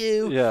 Fuck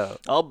you." Yeah.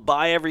 I'll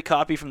buy every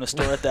copy from the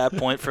store at that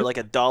point for like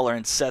 $1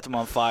 and set them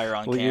on fire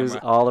on camera. We'll use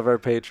all of our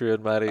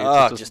Patreon money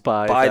to just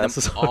buy them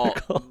all.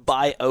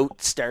 Buy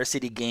out Star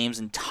City Games'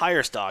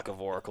 entire stock of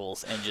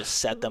Oracles and just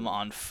set them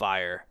on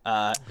fire.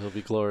 It'll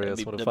be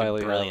glorious when it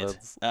finally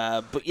happens.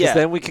 But yeah,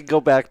 then we can go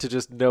back to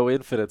just no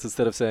infinites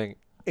instead of saying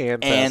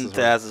and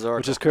Thassa's Oracle,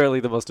 which is currently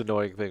the most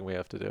annoying thing we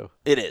have to do.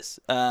 It is.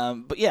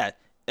 But yeah,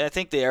 I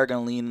think they are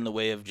going to lean in the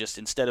way of just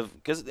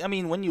because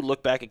when you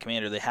look back at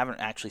Commander, they haven't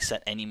actually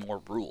set any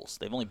more rules.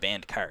 They've only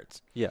banned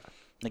cards. Yeah.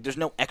 Like, there's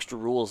no extra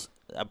rules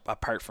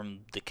apart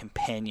from the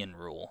companion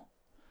rule.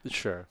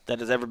 Sure. That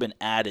has ever been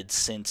added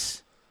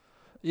since.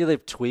 Yeah,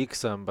 they've tweaked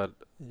some, but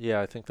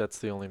yeah, I think that's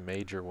the only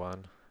major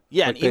one.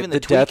 Yeah, like, and even the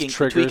tweaking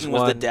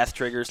was the death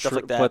trigger, stuff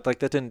like that. But like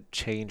that didn't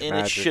change. And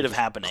Magic, it should have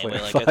happened anyway.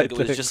 Like, I think it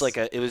was just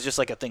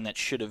like a thing that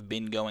should have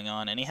been going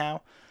on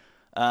anyhow.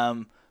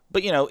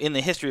 But in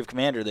the history of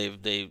Commander,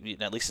 they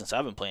at least since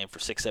I've been playing for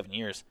 6-7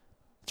 years,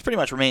 it's pretty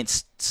much remained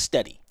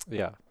steady.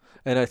 Yeah,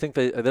 and I think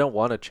they don't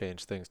want to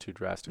change things too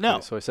drastically.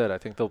 No. So I said I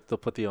think they'll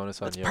put the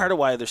onus on you. That's part of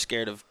why they're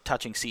scared of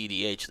touching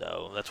CEDH,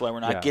 though. That's why we're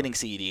not getting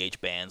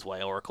CEDH bans.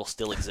 Why Oracle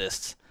still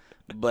exists.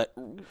 But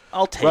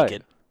I'll take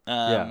it.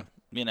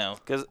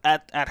 because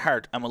at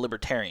heart, I'm a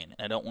libertarian.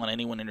 And I don't want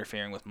anyone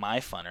interfering with my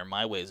fun or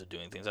my ways of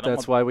doing things.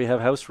 That's why we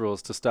have house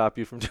rules to stop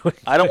you from doing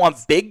I don't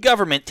want big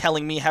government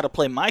telling me how to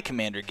play my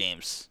Commander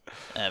games,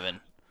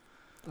 Evan.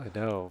 I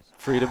know.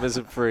 Freedom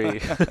isn't free.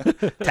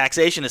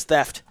 Taxation is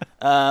theft.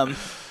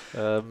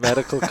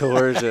 Medical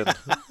coercion.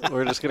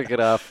 We're just going to get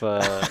off.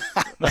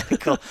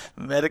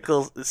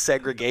 Medical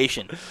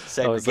segregation.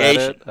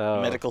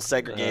 Medical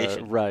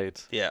segregation.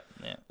 Right. Yeah.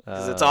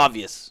 Because it's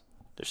obvious.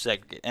 They're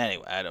segregated.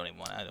 Anyway, I don't even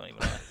want.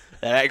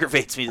 That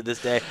aggravates me to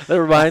this day. That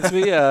reminds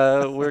me,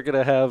 we're going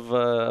to have,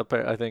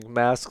 I think,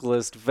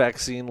 maskless,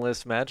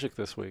 vaccine-less Magic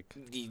this week.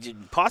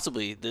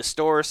 Possibly. The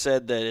store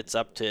said that it's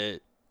up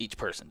to each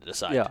person to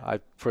decide. Yeah,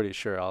 I'm pretty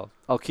sure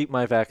I'll keep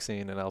my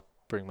vaccine and I'll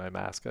bring my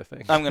mask, I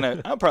think.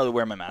 I'll probably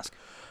wear my mask.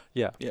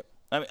 Yeah. Yep.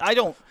 I mean,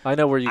 I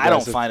know where you guys I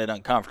don't find it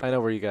uncomfortable. I know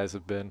where you guys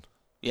have been.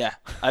 Yeah.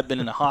 I've been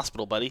in a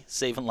hospital, buddy,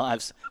 saving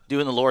lives,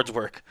 doing the Lord's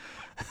work.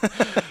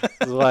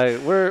 That's why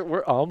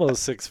we're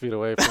almost 6 feet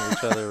away from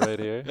each other right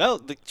here. Well,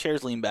 the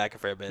chairs lean back a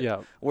fair bit.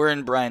 Yeah. We're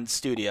in Brian's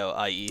studio,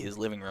 i.e. his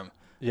living room.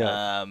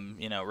 Yeah.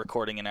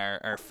 Recording in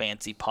our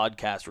fancy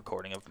podcast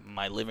recording of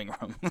my living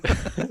room.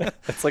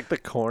 It's like the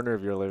corner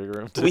of your living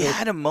room, too. We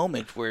had a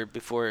moment where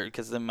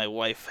because then my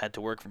wife had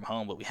to work from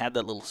home, but we had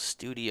that little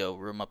studio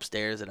room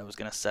upstairs that I was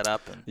going to set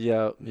up and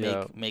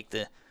make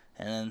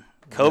and then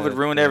COVID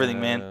ruined everything,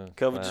 man.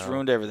 COVID just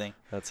ruined everything.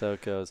 That's how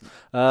it goes.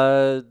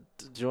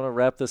 Do you want to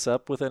wrap this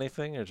up with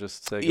anything or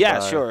just say goodbye? Yeah,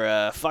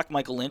 sure. Fuck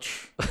Michael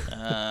Lynch.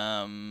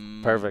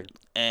 Perfect.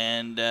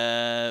 And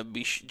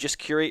just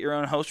curate your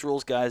own host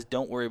rules, guys.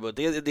 Don't worry about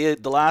it.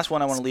 The last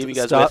one I want to leave you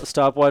guys with.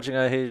 Stop watching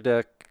I Hate Your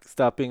Deck.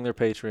 Stop being their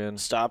Patreon.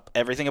 Stop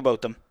everything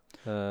about them.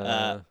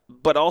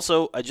 But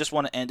also, I just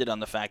want to end it on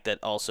the fact that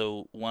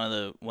also one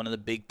of the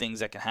big things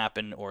that can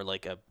happen, or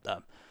like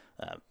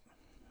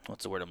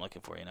what's the word I'm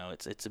looking for?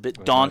 It's a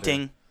bit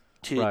daunting.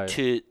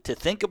 To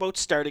think about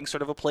starting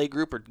sort of a play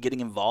group or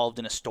getting involved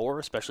in a store,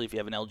 especially if you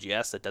have an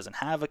LGS that doesn't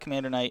have a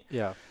Commander night.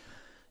 Yeah.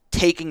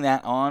 Taking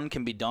that on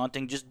can be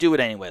daunting. Just do it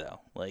anyway, though.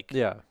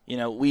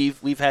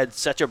 We've had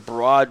such a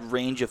broad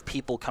range of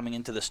people coming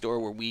into the store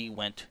where we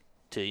went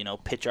to,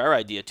 pitch our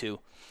idea to,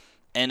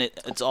 and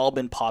it's all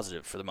been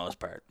positive for the most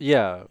part.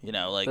 Yeah.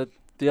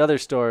 The other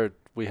store,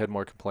 we had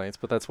more complaints,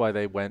 but that's why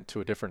they went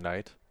to a different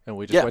night. And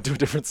we just went to a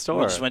different store.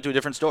 We just went to a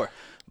different store.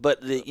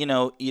 But, you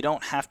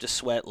don't have to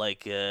sweat.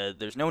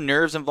 There's no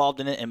nerves involved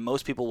in it, and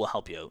most people will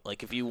help you out.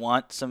 Like, if you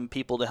want some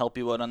people to help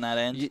you out on that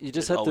end, you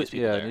just have to,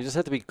 you just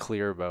have to be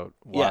clear about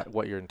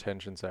what your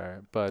intentions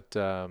are. But,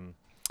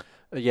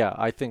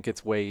 I think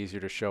it's way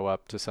easier to show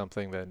up to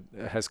something that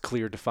has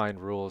clear,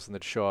 defined rules and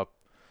then show up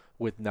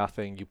with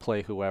nothing. You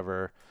play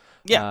whoever.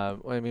 Yeah.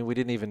 We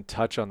didn't even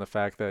touch on the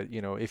fact that,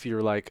 if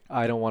you're like,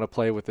 I don't want to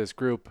play with this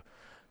group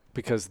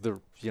because the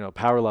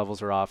power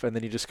levels are off, and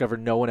then you discover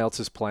no one else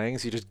is playing,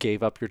 so you just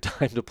gave up your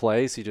time to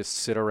play, so you just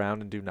sit around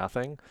and do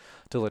nothing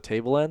till the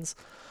table ends.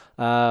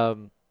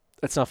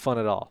 It's not fun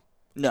at all.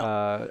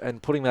 No.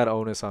 And putting that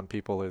onus on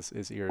people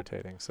is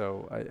irritating.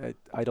 So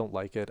I don't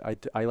like it.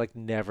 I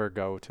never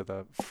go to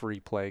the free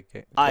play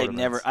game. I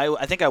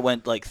think I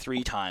went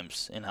 3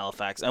 times in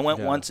Halifax. I went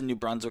once in New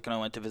Brunswick, and I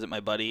went to visit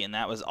my buddy, and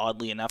that was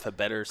oddly enough a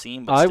better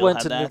scene. But I went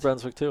to New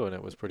Brunswick too, and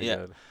it was pretty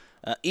good.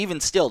 Even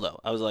still, though,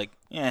 I was like,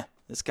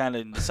 it's kind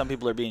of, some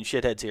people are being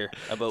shitheads here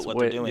about what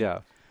they're doing. Yeah.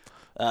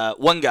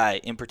 One guy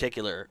in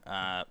particular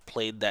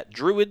played that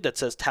druid that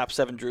says tap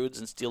 7 druids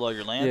and steal all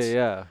your lands.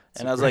 Yeah.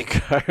 And I was like,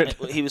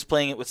 he was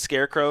playing it with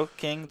Scarecrow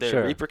King,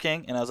 the Reaper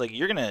King, and I was like,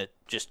 you're going to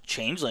just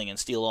changeling and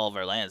steal all of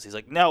our lands. He's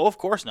like, no, of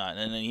course not.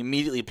 And then he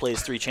immediately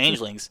plays 3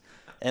 changelings.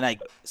 And I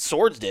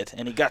swordsed it,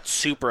 and he got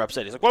super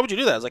upset. He's like, why would you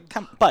do that? I was like,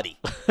 come, buddy,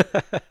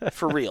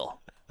 for real.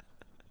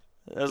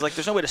 I was like,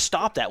 there's no way to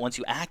stop that once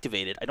you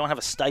activate it. I don't have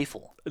a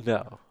stifle.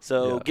 No.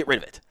 So get rid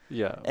of it.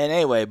 Yeah. And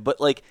anyway,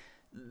 but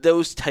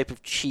those type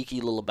of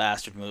cheeky little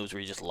bastard moves where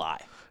you just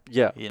lie.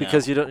 Yeah,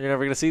 because you're never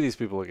going to see these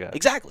people again.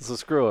 Exactly. So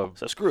screw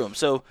them.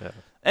 So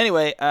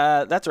anyway,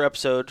 that's our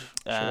episode,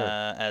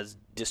 as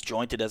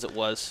disjointed as it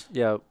was.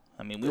 Yeah.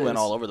 We went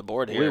all over the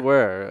board here. We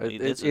were.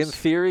 In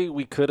theory,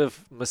 we could have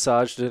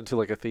massaged it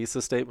into a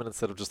thesis statement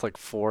instead of just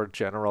 4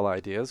 general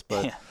ideas.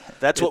 But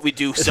that's what we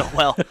do so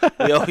well.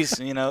 We always,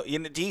 you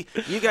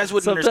guys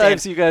wouldn't sometimes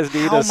understand you guys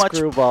need how a much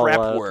screwball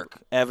prep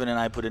work Evan and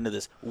I put into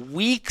this.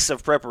 Weeks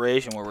of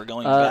preparation where we're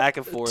going back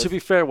and forth. To be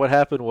fair, what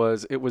happened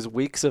was it was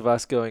weeks of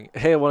us going,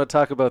 hey, I want to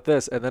talk about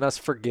this, and then us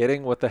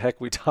forgetting what the heck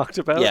we talked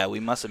about. Yeah, we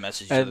must have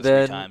messaged each other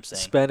 3 times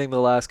saying. Spending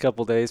the last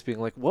couple days being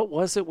like, what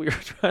was it we were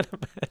trying to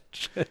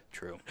mention?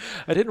 True.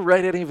 I didn't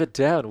write any of it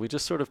down. We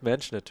just sort of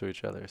mentioned it to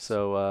each other.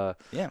 So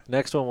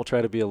next one we'll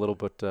try to be a little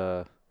bit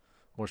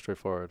more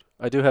straightforward.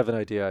 I do have an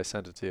idea. I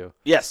sent it to you.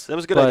 Yes, that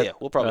was a good idea.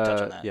 We'll probably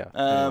touch on that. Yeah.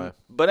 Anyway.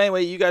 But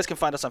anyway, you guys can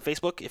find us on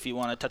Facebook if you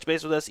want to touch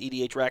base with us,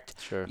 EDH Rect.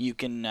 Sure. You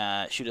can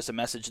shoot us a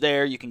message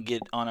there. You can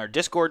get on our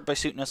Discord by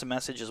shooting us a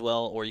message as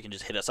well, or you can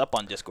just hit us up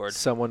on Discord.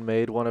 Someone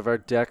made one of our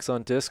decks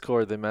on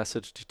Discord. They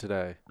messaged you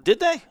today. Did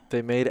they?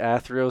 They made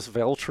Athreos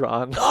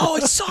Veltron. Oh, I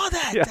saw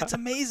that. Yeah. That's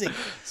amazing.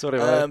 So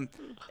anyway.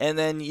 And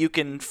then you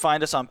can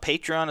find us on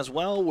Patreon as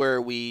well,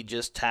 where we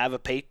just have a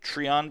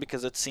Patreon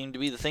because it seemed to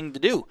be the thing to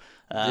do.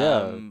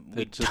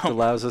 It just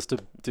allows us to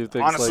do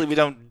things. Honestly, we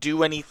don't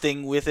do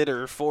anything with it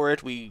or for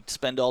it. We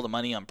spend all the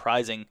money on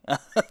prizing.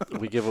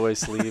 We give away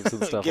sleeves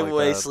and stuff give like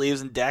away that. sleeves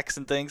and decks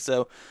and things.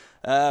 So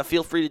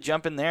feel free to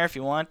jump in there if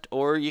you want,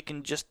 or you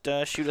can just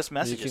shoot us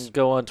messages. You can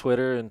go on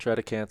Twitter and try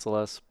to cancel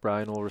us.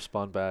 Brian will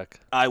respond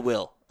back. I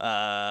will.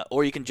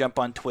 Or you can jump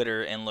on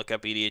Twitter and look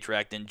up EDH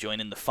Rect and join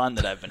in the fun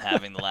that I've been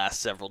having the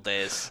last several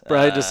days.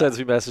 Brian just sends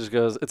me a message,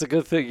 goes, "It's a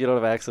good thing you don't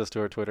have access to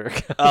our Twitter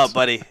account." Oh,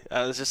 buddy.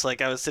 I was just like,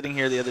 I was sitting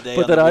here the other day.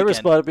 But then I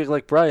responded being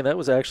like, "Brian, that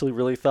was actually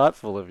really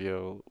thoughtful of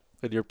you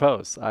in your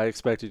posts. I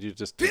expected you to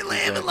just be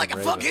landing like a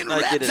fucking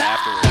reptile. I did it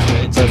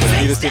afterwards.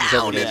 You just didn't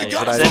send me anything,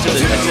 but I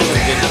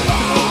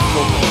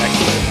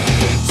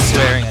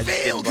swearing I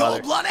just didn't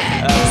bother.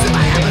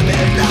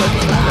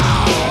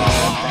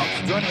 Thanks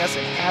for joining us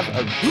and have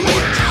a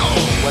great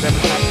whatever